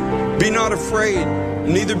courage. Be not afraid,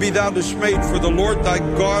 neither be thou dismayed, for the Lord thy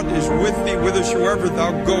God is with thee whithersoever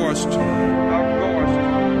thou goest.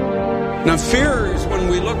 Now, fear is when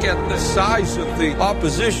we look at the size of the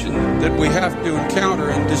opposition that we have to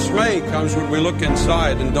encounter, and dismay comes when we look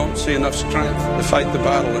inside and don't see enough strength to fight the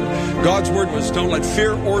battle. And God's word was, don't let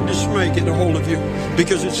fear or dismay get a hold of you,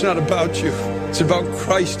 because it's not about you. It's about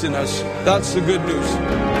Christ in us. That's the good news.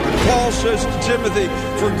 Paul says to Timothy,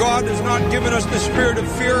 for God has not given us the spirit of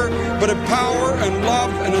fear, but of power and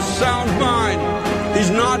love and a sound mind.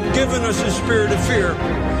 He's not given us a spirit of fear.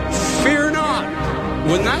 Fear not.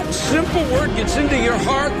 When that simple word gets into your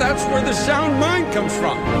heart, that's where the sound mind comes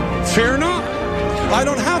from. Fear not. I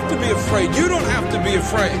don't have to be afraid. You don't have to be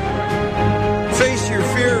afraid. Face your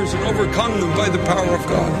fears and overcome them by the power of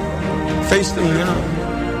God. Face them now.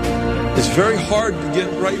 It's very hard to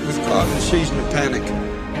get right with God in a season of panic.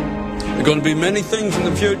 There are going to be many things in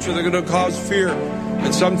the future that are going to cause fear.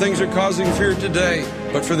 And some things are causing fear today.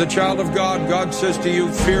 But for the child of God, God says to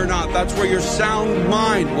you, fear not. That's where your sound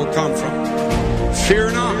mind will come from.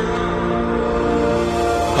 Fear not.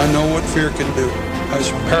 I know what fear can do. I was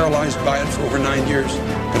paralyzed by it for over 9 years.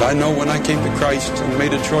 But I know when I came to Christ and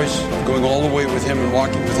made a choice of going all the way with Him and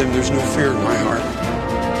walking with Him, there's no fear in my heart.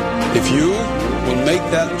 If you will make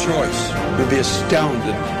that choice, you'll be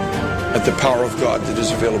astounded at the power of God that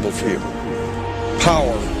is available for you.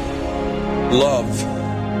 Power, love,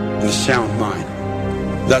 and a sound mind.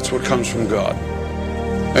 That's what comes from God.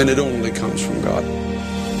 And it only comes from God.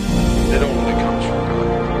 It only comes from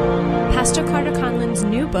God. Pastor Carter Conlon's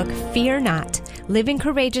new book, Fear Not, Living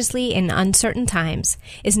Courageously in Uncertain Times,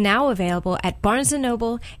 is now available at Barnes &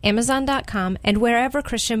 Noble, Amazon.com, and wherever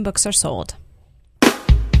Christian books are sold.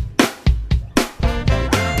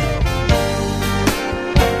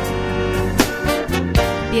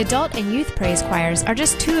 The adult and youth praise choirs are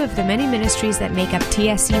just two of the many ministries that make up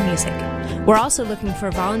TSC Music. We're also looking for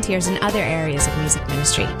volunteers in other areas of music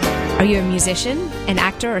ministry. Are you a musician, an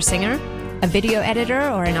actor or singer, a video editor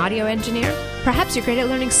or an audio engineer? Perhaps you're great at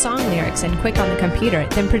learning song lyrics and quick on the computer,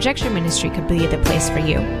 then Projection Ministry could be the place for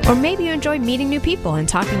you. Or maybe you enjoy meeting new people and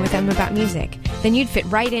talking with them about music. Then you'd fit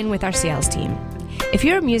right in with our sales team. If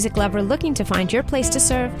you're a music lover looking to find your place to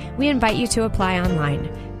serve, we invite you to apply online.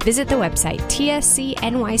 Visit the website tscnyc.org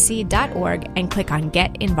and click on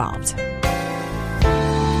Get Involved.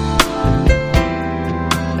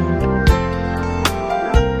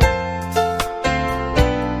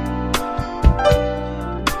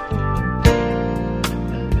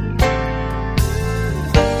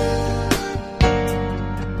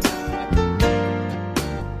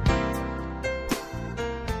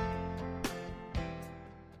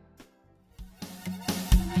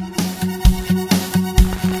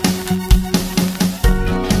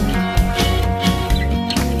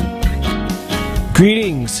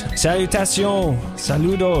 Greetings, salutations,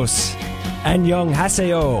 saludos,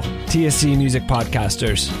 annyeonghaseyo, TSC Music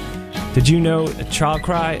Podcasters. Did you know Child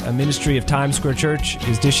Cry, a ministry of Times Square Church,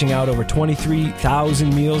 is dishing out over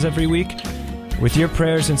 23,000 meals every week? With your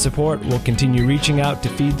prayers and support, we'll continue reaching out to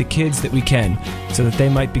feed the kids that we can, so that they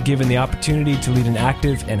might be given the opportunity to lead an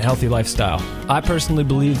active and healthy lifestyle. I personally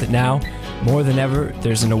believe that now, more than ever,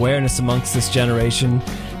 there's an awareness amongst this generation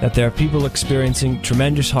that there are people experiencing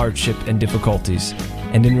tremendous hardship and difficulties.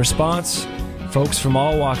 And in response, folks from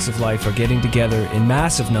all walks of life are getting together in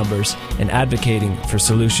massive numbers and advocating for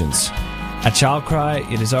solutions. At Child Cry,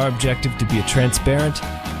 it is our objective to be a transparent,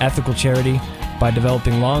 ethical charity by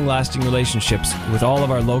developing long-lasting relationships with all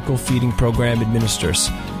of our local feeding program administrators.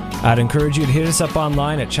 I'd encourage you to hit us up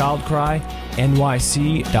online at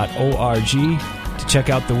childcrynyc.org to check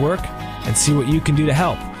out the work and see what you can do to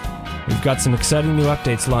help. We've got some exciting new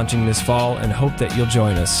updates launching this fall and hope that you'll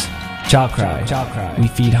join us. Child Cry. We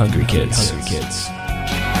feed hungry kids.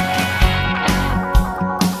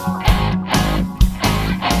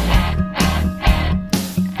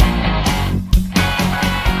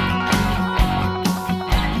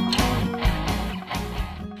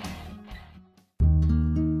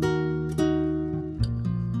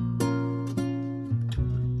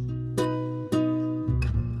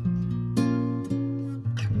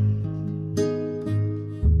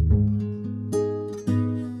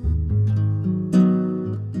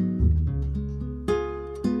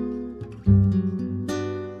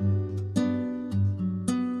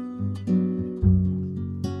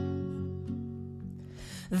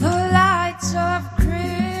 The lights of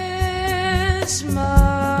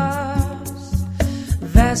Christmas,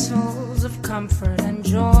 vessels of comfort and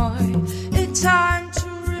joy, a time to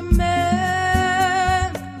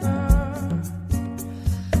remember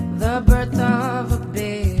the birth of a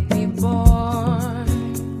baby boy.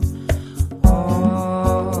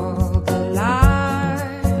 All the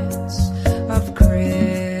lights of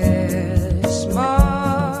Christmas,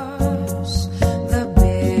 the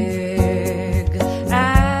big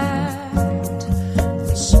and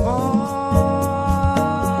the small,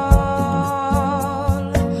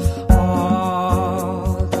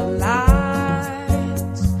 all the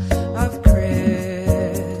lights of Christmas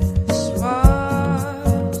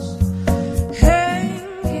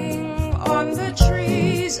hanging on the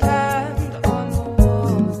trees and on the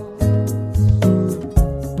walls.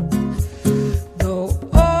 Though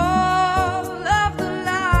all of the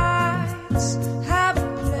lights have a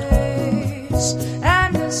place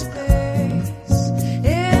and a space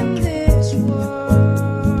in this world,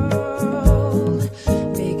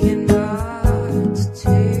 they cannot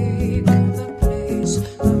take the place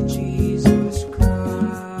of Jesus Christ.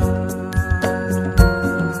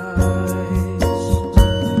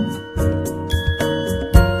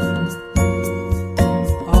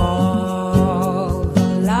 All the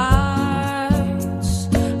lights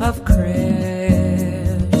of Christmas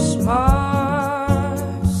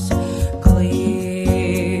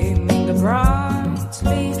gleaming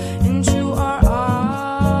brightly into our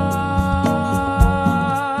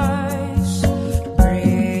eyes,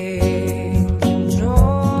 bringing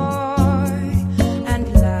joy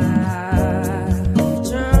and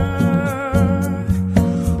laughter.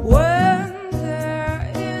 When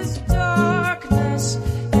there is darkness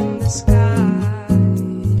in the skies,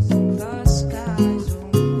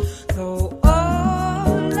 though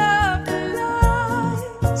all of the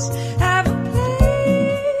lights have a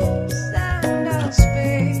place and a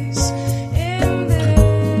space in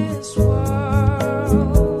this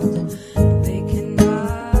world, they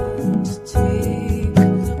cannot take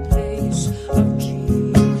the place of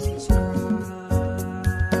Jesus Christ.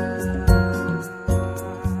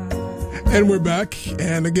 And we're back,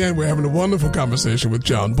 and again, we're having a wonderful conversation with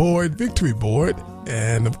John Boyd, Victory Boyd,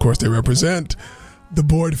 and of course, they represent the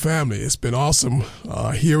Boyd family. It's been awesome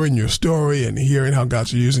hearing your story and hearing how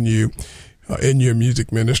God's using you in your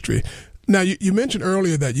music ministry. Now, you mentioned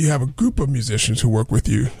earlier that you have a group of musicians who work with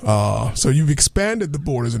you, so you've expanded the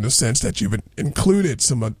borders in the sense that you've included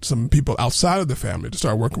some people outside of the family to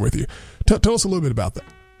start working with you. Tell us a little bit about that.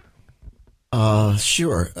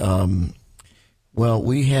 Sure. Well,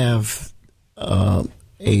 we have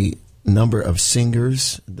a number of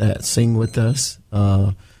singers that sing with us.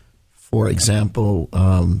 For example,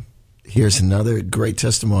 here's another great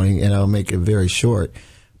testimony, and I'll make it very short.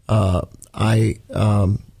 I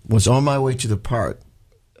was on my way to the park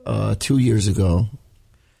 2 years ago,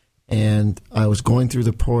 and I was going through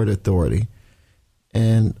the Port Authority,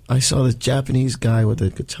 and I saw this Japanese guy with a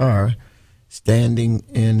guitar standing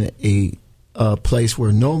in a place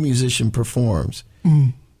where no musician performs.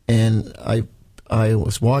 And I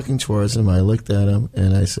was walking towards him. I looked at him,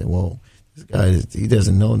 and I said, well, this guy, he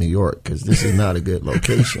doesn't know New York because this is not a good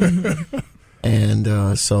location.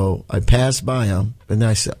 And so I passed by him, and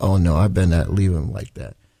I said, oh, no, I better not leave him like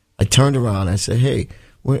that. I turned around. I said, hey,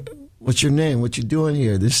 what's your name? What you doing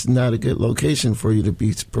here? This is not a good location for you to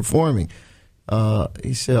be performing.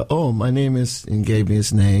 He said, oh, my name is, and gave me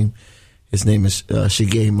his name. His name is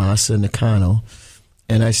Shigemasa Nakano.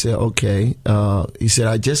 And I said, okay. He said,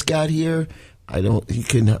 I just got here. He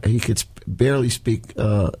could barely speak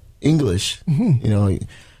English. You know,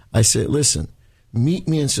 I said, listen, meet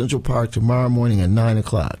me in Central Park tomorrow morning at 9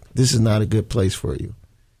 o'clock. This is not a good place for you.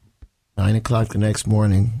 9 o'clock the next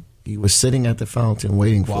morning, he was sitting at the fountain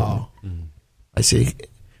waiting for me. I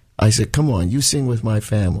said, come on, you sing with my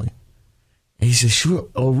family. And he said, sure.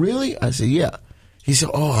 Oh, really? I said, yeah. He said,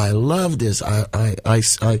 oh, I love this. I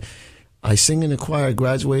sing in the choir. I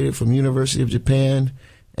graduated from University of Japan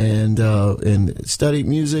and studied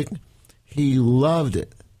music. He loved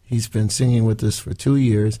it. He's been singing with us for 2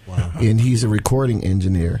 years, and he's a recording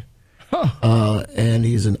engineer, and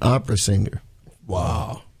he's an opera singer.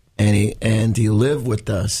 Wow! And he lived with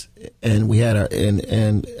us, and we had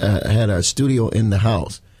had our studio in the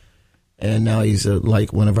house, and now he's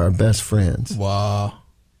like one of our best friends. Wow!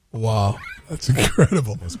 That's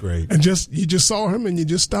incredible. That's great. And you just saw him and you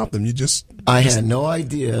just stopped him. I had no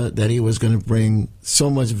idea that he was going to bring so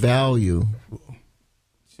much value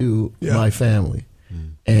to my family,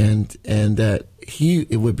 and that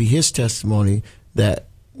it would be his testimony that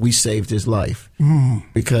we saved his life,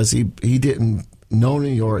 because he didn't know New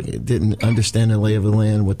York, didn't understand the lay of the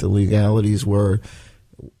land, what the legalities were,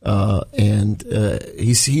 and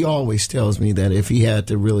he always tells me that if he had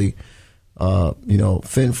to really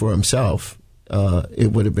fend for himself,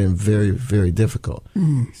 it would have been very, very difficult.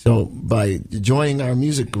 So by joining our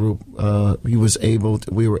music group, we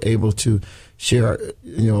were able to share,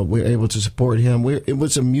 we were able to support him. It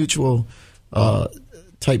was a mutual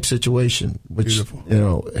type situation, which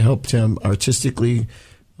helped him artistically.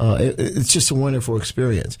 It's just a wonderful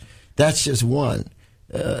experience. That's just one.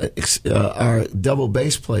 Our double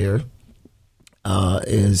bass player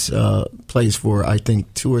plays for, I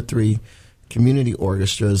think, 2 or 3 community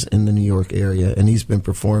orchestras in the New York area, and he's been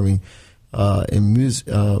performing in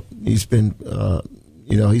music. He's been,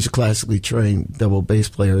 he's a classically trained double bass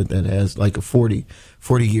player that has like a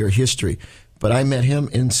 40-year history. But I met him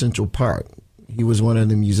in Central Park. He was one of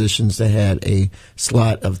the musicians that had a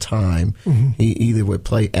slot of time. He either would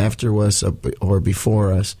play after us or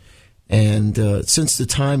before us. And since the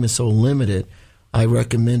time is so limited, I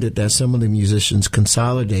recommended that some of the musicians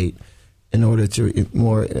consolidate in order to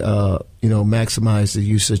more, maximize the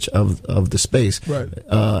usage of the space. Right.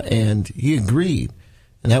 And he agreed,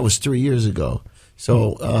 and that was 3 years ago.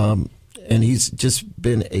 So, and he's just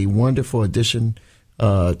been a wonderful addition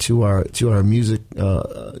to our music,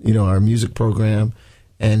 our music program.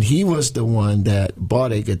 And he was the one that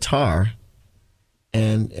bought a guitar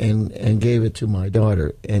and gave it to my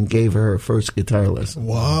daughter and gave her first guitar lesson.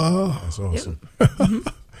 Wow, that's awesome.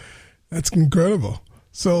 That's incredible.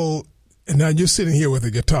 So. And now you're sitting here with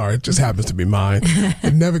a guitar. It just happens to be mine.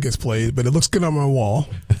 It never gets played, but it looks good on my wall.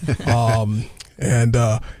 And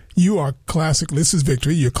you are this is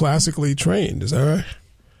Victory. You're classically trained. Is that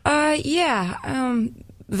right? Yeah.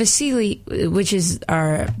 Vasily, which is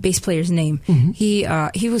our bass player's name,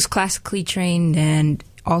 he was classically trained, and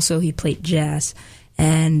also he played jazz.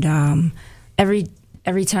 And every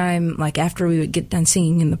time, like after we would get done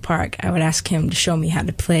singing in the park, I would ask him to show me how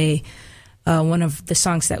to play one of the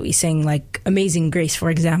songs that we sing, like Amazing Grace, for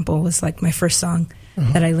example, was like my first song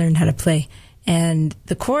that I learned how to play. And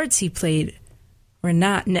the chords he played were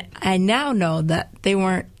not, I now know that they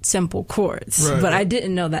weren't simple chords, but I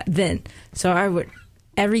didn't know that then. So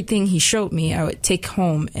everything he showed me, I would take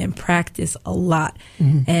home and practice a lot.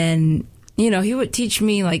 And, he would teach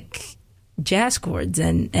me like jazz chords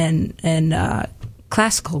and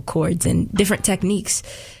classical chords and different techniques.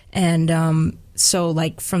 And so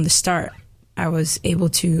like from the start, I was able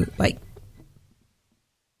to like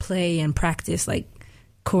play and practice like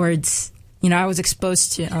chords. I was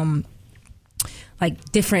exposed to like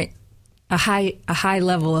a high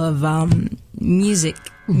level of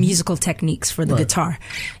musical techniques for the guitar.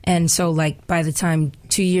 And so like by the time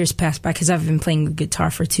 2 years passed by, because I've been playing the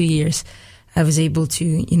guitar for 2 years, I was able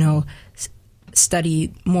to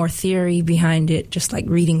study more theory behind it, just like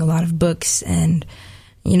reading a lot of books. And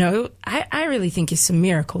I really think it's a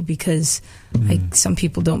miracle, because like some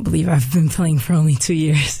people don't believe I've been playing for only 2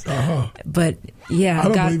 years. But yeah, I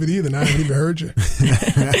don't believe it either. And I haven't even heard you. So you're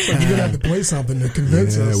gonna have to play something to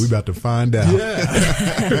convince us. We're about to find out.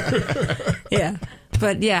 Yeah. Yeah,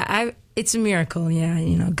 but yeah, it's a miracle.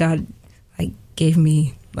 Yeah, God like gave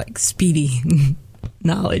me like speedy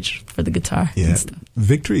knowledge for the guitar. Yeah, and stuff.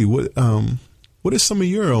 Victory. What are some of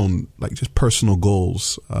your own like just personal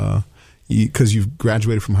goals? Because you've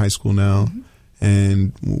graduated from high school now,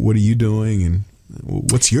 and what are you doing, and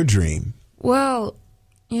what's your dream? Well,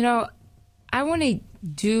 I want to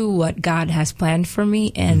do what God has planned for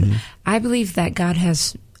me, and I believe that God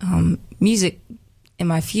has music in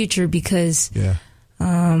my future, because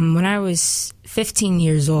when I was 15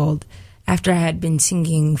 years old, after I had been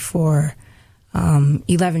singing for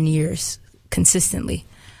 11 years consistently,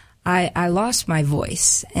 I lost my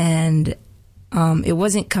voice, and it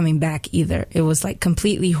wasn't coming back either. It was like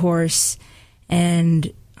completely hoarse,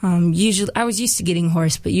 and usually I was used to getting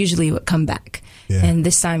hoarse, but usually it would come back. Yeah. And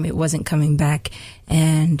this time it wasn't coming back,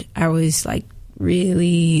 and I was like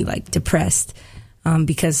really like depressed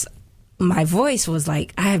because my voice was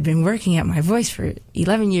like, I have been working at my voice for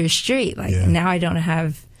 11 years straight. Like now I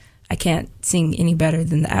can't sing any better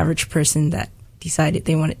than the average person that decided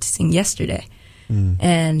they wanted to sing yesterday.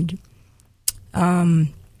 And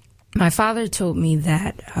my father told me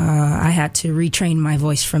that I had to retrain my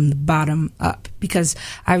voice from the bottom up, because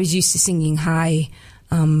I was used to singing high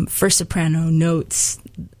first soprano notes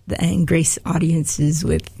and grace audiences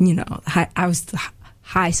with, I was the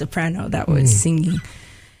high soprano that was singing.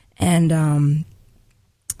 And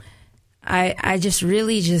I just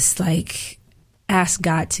really just like asked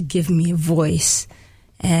God to give me a voice,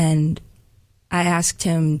 and I asked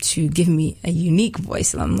him to give me a unique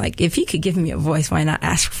voice. And I'm like, if he could give me a voice, why not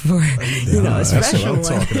ask for, a special one? That's what I'm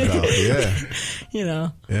talking about.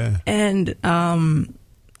 Yeah. Yeah. And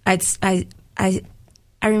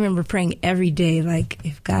I remember praying every day, like,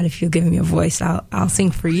 if you'll give me a voice, I'll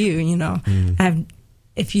sing for you.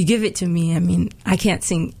 If you give it to me, I can't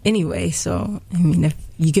sing anyway. So, if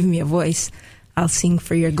you give me a voice, I'll sing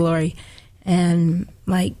for your glory. And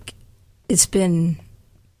like, it's been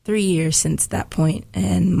 3 years since that point,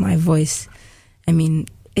 and my voice,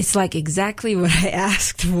 it's like exactly what I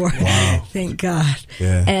asked for. Wow. Thank God.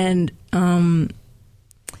 Yeah. And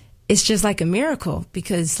it's just like a miracle,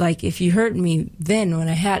 because like if you heard me then when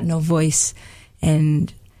I had no voice,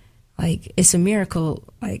 and like it's a miracle,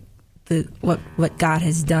 like what God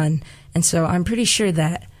has done. And so I'm pretty sure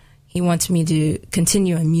that he wants me to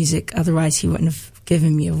continue in music. Otherwise he wouldn't have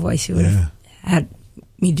given me a voice. He would have had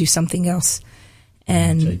me do something else.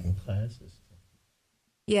 And taking classes.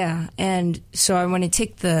 Yeah, and so I want to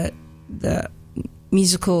take the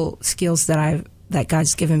musical skills that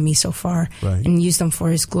God's given me so far, right, and use them for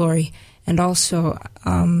his glory. And also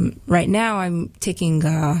right now I'm taking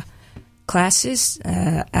classes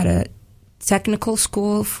at a technical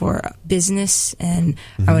school for business, and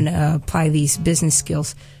I want to apply these business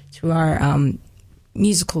skills to our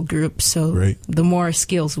musical group. So the more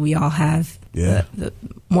skills we all have, the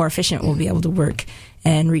more efficient we'll be able to work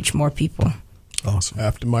and reach more people. Awesome.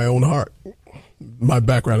 After my own heart. My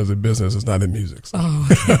background is in business, it's not in music. So. Oh.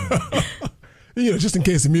 Just in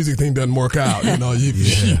case the music thing doesn't work out,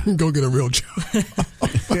 you can go get a real job.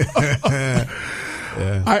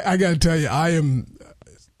 I got to tell you, I am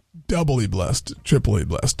doubly blessed, triply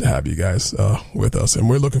blessed to have you guys with us, and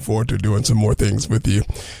we're looking forward to doing some more things with you.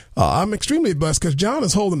 I'm extremely blessed because John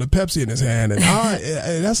is holding a Pepsi in his hand, and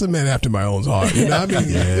that's a man after my own heart. Way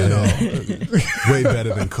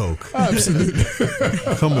better than Coke. Absolutely.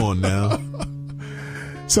 Come on now.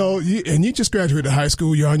 So, you just graduated high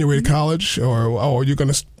school. You're on your way to college, or you're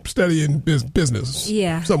going to study in business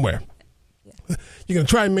somewhere. You're going to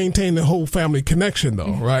try and maintain the whole family connection,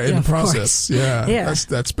 though, right, in the process. Yeah.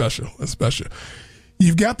 That's special. That's special.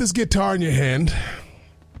 You've got this guitar in your hand,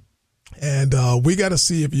 and we got to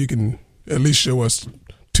see if you can at least show us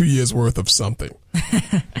 2 years' worth of something.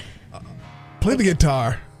 Play the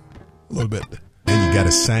guitar a little bit. And you got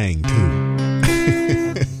to sing, too.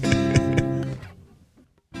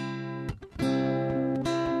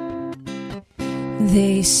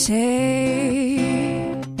 They say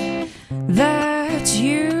that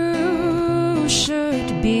you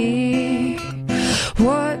should be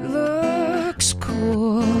what looks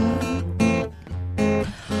cool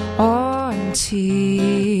on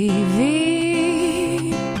TV.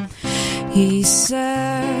 He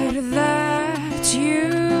said that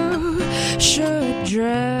you should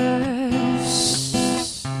dress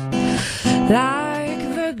like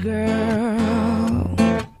the girl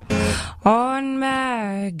on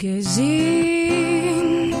magazines.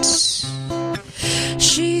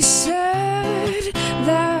 She said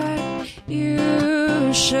that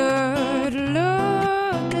you should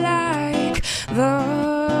look like the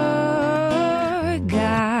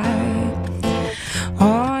guy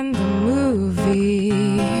on the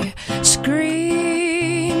movie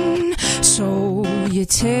screen. So you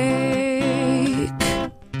take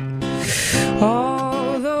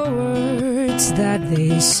all the words that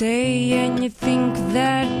they say, and you think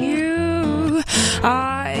that you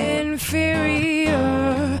are inferior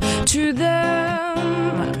to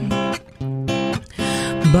them.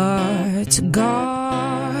 But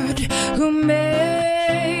God, who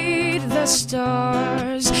made the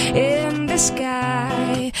stars in the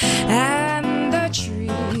sky and the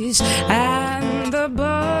trees and the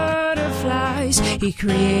butterflies He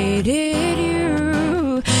created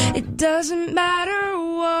you. It doesn't matter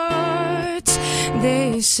what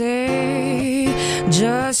they say,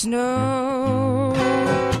 just know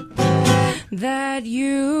that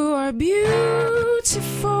you are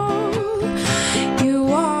beautiful. You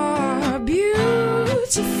are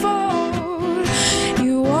beautiful.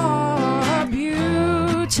 You are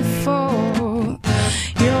beautiful.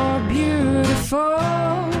 You're beautiful.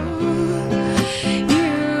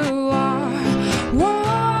 You are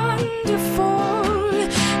wonderful.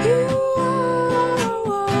 You are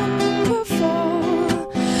wonderful.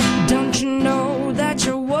 Don't you know that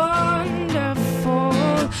you're wonderful?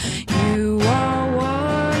 You are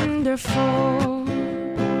wonderful.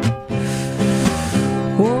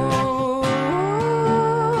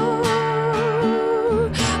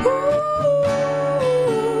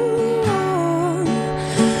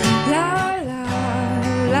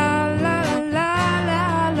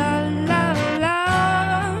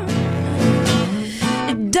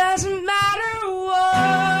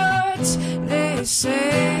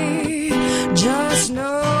 Say, just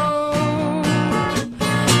know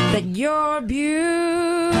that you're beautiful.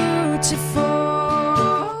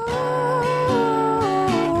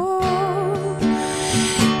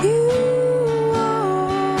 You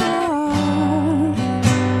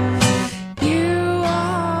are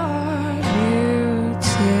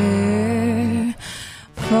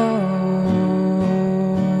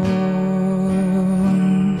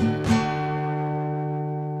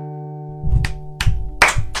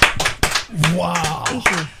Wow. Thank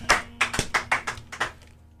you.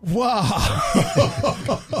 Wow.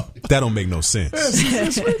 That don't make no sense.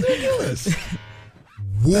 That's ridiculous.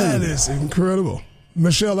 That is incredible.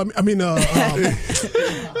 Michelle,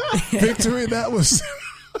 Victory, that was...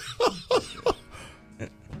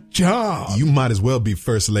 John. You might as well be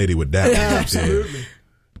first lady with that. Absolutely.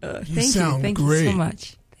 Thank you so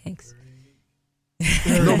much. Thanks.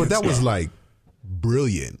 No, but that was like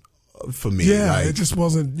brilliant for me. Yeah, like, it just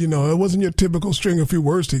wasn't, it wasn't your typical string a few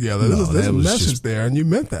words together. No, There's a was message just- there, and you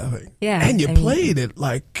meant that thing. Yeah, And you I mean- played it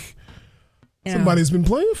like Yeah. somebody's been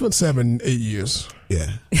playing for 7-8 years.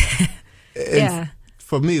 Yeah. Yeah.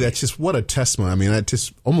 For me, that's just what a testimony. I mean, that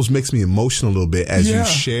just almost makes me emotional a little bit as Yeah. you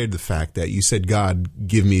shared the fact that you said, God,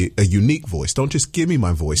 give me a unique voice. Don't just give me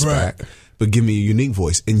my voice Right. back, but give me a unique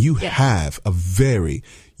voice. And you Yeah. have a very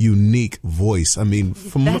unique voice. I mean,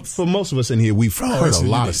 for most of us in here, we've heard it's a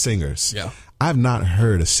lot unique. of singers. Yeah. I've not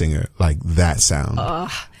heard a singer like that sound. Yeah,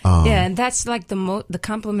 and that's like the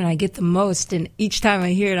compliment I get the most. And each time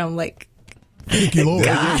I hear it, I'm like, Thank you, Lord.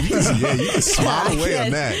 Yeah, you can smile away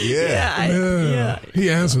on that. Yeah. yeah. He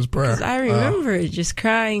answers prayer. I remember just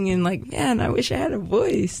crying and like, man, I wish I had a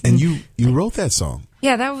voice. And you wrote that song.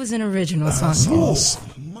 Yeah, that was an original song.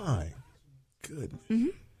 My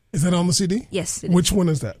goodness. Is that on the CD? Yes, it Which is. one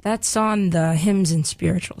is that? That's on the Hymns and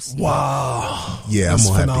Spirituals. Wow. Yeah, That's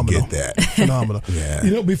I'm going to have phenomenal. to get that. Phenomenal.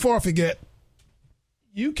 Yeah. Before I forget,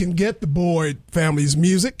 you can get the Boyd family's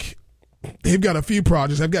music. They've got a few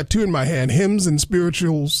projects. I've got 2 in my hand, Hymns and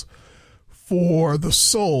Spirituals for the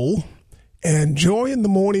Soul and Joy in the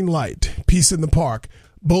Morning Light, Peace in the Park.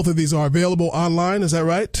 Both of these are available online. Is that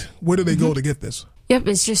right? Where do they go to get this? Yep,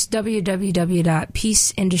 it's just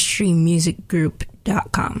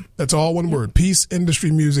www.peaceindustrymusicgroup.com. That's all one word,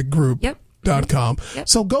 peaceindustrymusicgroup.com. Yep.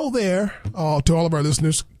 So go there, to all of our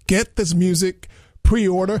listeners, get this music,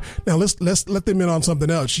 pre-order. Now let's let them in on something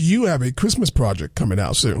else. You have a Christmas project coming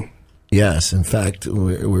out soon. Yes, in fact,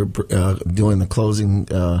 we're doing the closing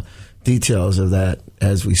details of that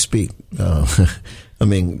as we speak. I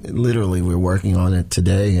mean, literally, we're working on it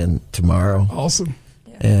today and tomorrow. Awesome.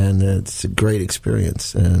 And it's a great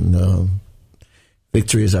experience. And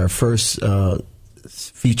Victory is our first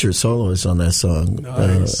featured soloist on that song.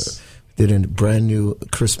 Nice. Did a brand new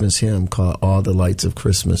Christmas hymn called All the Lights of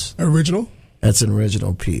Christmas. Original? That's an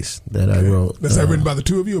original piece that I wrote. Is that written by the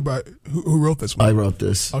two of you or by who wrote this one? I wrote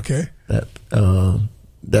this. Okay.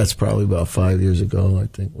 That's probably about 5 years ago, I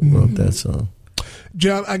think, we wrote that song.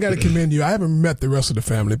 John, I got to commend you. I haven't met the rest of the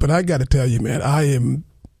family, but I got to tell you, man, I am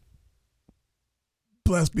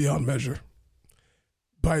blessed beyond measure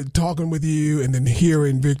by talking with you and then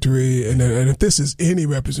hearing Victory. And if this is any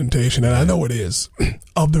representation, and I know it is,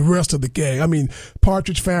 of the rest of the gang. I mean,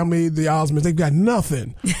 Partridge Family, the Osmonds, they've got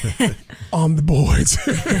nothing on the Boyds.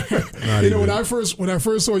 When I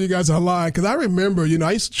first saw you guys online, because I remember,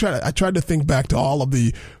 I tried to think back to all of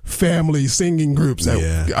the family singing groups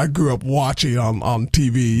that I grew up watching on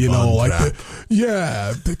TV, like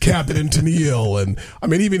the Captain and Tennille, and I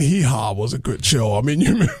mean, even Hee Haw was a good show. I mean,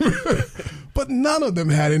 you remember? But none of them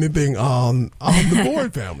had anything on the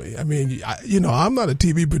Boyd family. I mean, I'm not a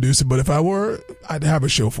TV producer, but if I were, I'd have a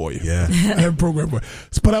show for you. Yeah. I'd have a program for you.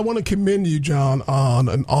 But I want to commend you, John, on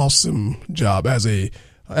an awesome job as a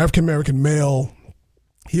African-American male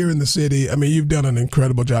here in the city. I mean, you've done an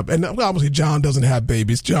incredible job. And obviously, John doesn't have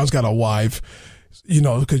babies. John's got a wife,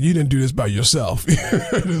 because you didn't do this by yourself.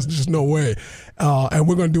 There's just no way. And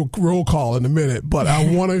we're going to do a roll call in a minute. But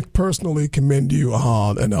I want to personally commend you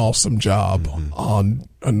on an awesome job on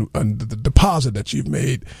the deposit that you've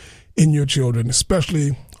made in your children,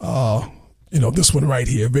 especially, this one right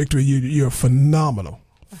here. Victory, you're phenomenal.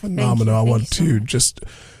 Phenomenal. I want to just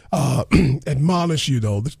admonish you,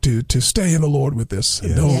 though, to stay in the Lord with this.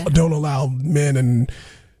 Yeah. Don't allow men and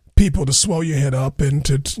people to swell your head up and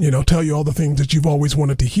to tell you all the things that you've always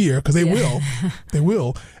wanted to hear, because they will.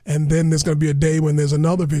 And then there's going to be a day when there's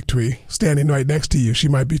another Victory standing right next to you. She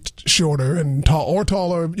might be shorter and tall or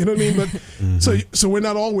taller, you know what I mean? But so we're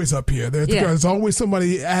not always up here. There's always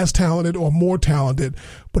somebody as talented or more talented.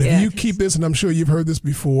 But if you keep this, and I'm sure you've heard this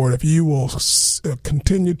before, if you will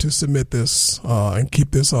continue to submit this and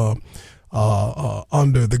keep this under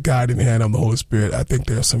the guiding hand of the Holy Spirit, I think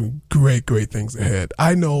there's some great things ahead.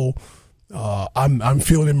 I know I'm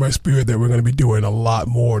feeling in my spirit that we're going to be doing a lot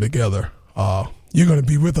more together. You're going to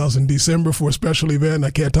be with us in December for a special event.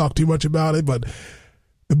 I can't talk too much about it, but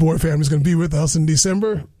the Boyd family is going to be with us in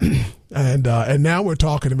December. And now we're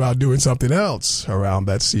talking about doing something else around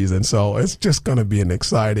that season. So it's just going to be an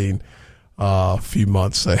exciting few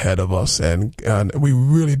months ahead of us. And we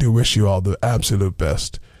really do wish you all the absolute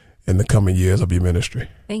best in the coming years of your ministry.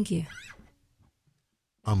 Thank you.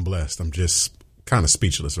 I'm blessed. I'm just kind of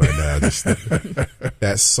speechless right now.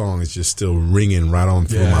 That song is just still ringing right on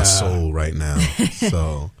through my soul right now.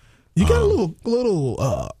 So you got a little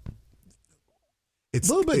it's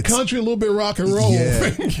a little bit country, a little bit rock and roll.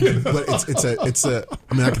 Yeah, thing, but it's a.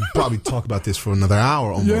 I mean, I could probably talk about this for another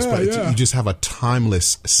hour almost. But you just have a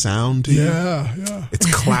timeless sound to you. Yeah. It's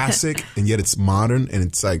classic and yet it's modern, and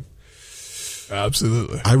it's like.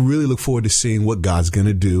 Absolutely. I really look forward to seeing what God's going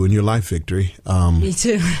to do in your life, Victory. Me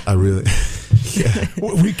too. I really. Yeah.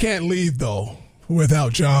 We can't leave, though,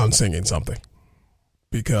 without John singing something.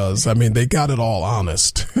 Because, I mean, they got it all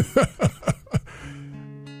honest.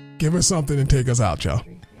 Give us something and take us out, John.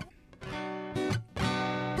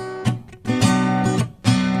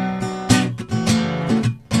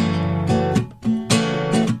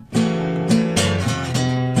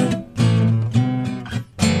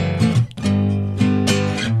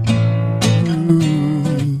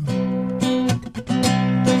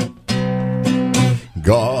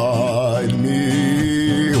 Guide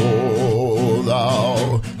me, O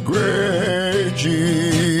thou great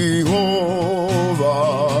Jehovah,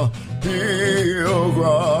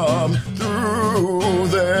 pilgrim through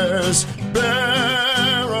this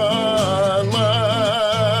barren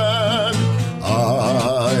land.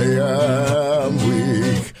 I am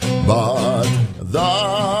weak, but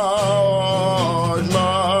thou art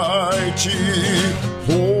mighty.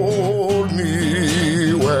 Hold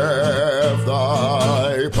me with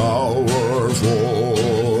thy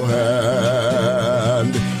powerful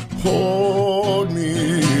hand. Hold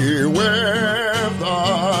me with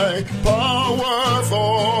thy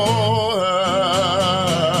powerful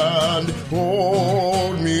hand.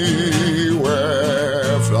 Hold me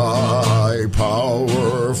with thy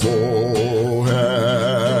powerful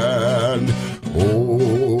hand.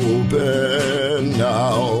 Open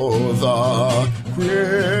now the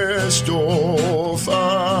crystal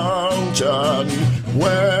fountain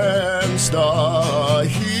whence the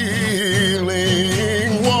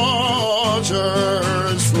healing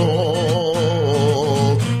waters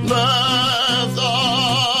flow. Let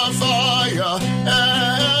the fire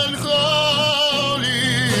and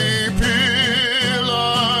holy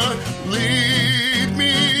pillar lead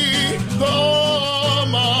me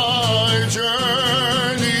on my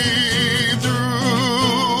journey through.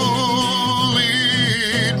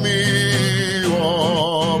 Lead me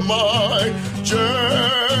on my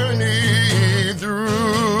journey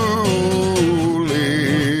through.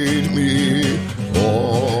 Lead me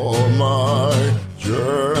on my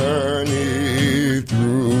journey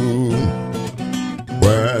through.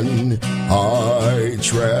 When I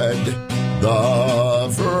tread the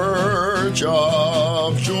verge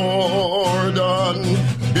of Jordan,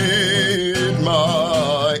 bid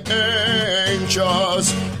my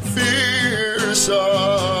anxious fears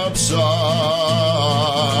subside.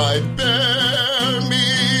 Bear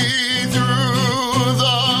me through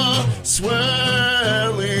the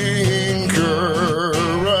swelling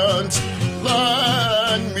current.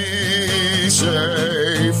 Land me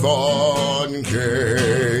safe on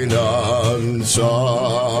Canaan's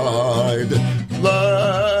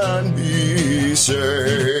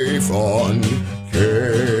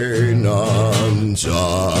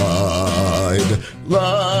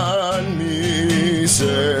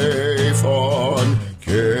safe on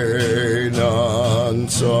Canaan's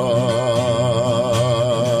side.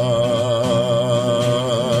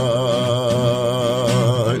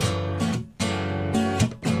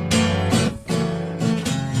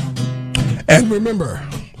 And remember,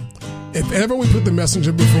 if ever we put the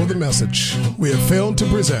messenger before the message, we have failed to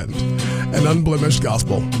present an unblemished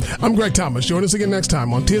gospel. I'm Greg Thomas. Join us again next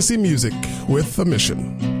time on TSC Music with a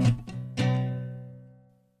Mission.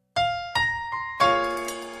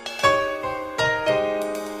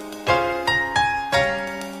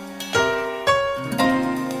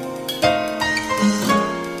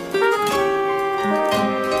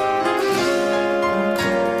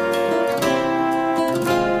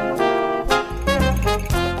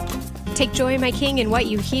 Take joy, my King, in what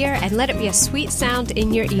you hear, and let it be a sweet sound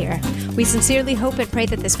in your ear. We sincerely hope and pray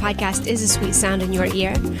that this podcast is a sweet sound in your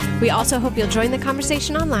ear. We also hope you'll join the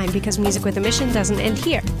conversation online, because Music with a Mission doesn't end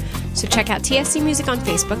here. So check out TSC Music on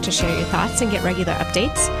Facebook to share your thoughts and get regular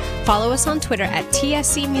updates. Follow us on Twitter at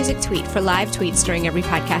TSC Music Tweet for live tweets during every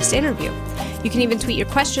podcast interview. You can even tweet your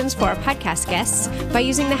questions for our podcast guests by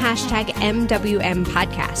using the hashtag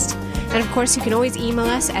MWMPodcast. And of course, you can always email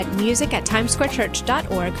us at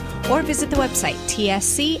music@timesquarechurch.org or visit the website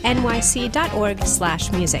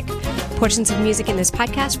tscnyc.org/music. Portions of music in this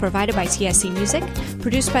podcast provided by TSC Music,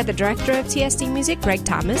 produced by the director of TSC Music, Greg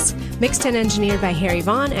Thomas, mixed and engineered by Harry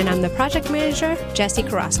Vaughn, and I'm the project manager, Jesse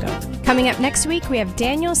Carrasco. Coming up next week, we have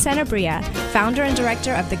Daniel Sanabria, founder and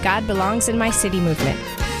director of the God Belongs in My City movement.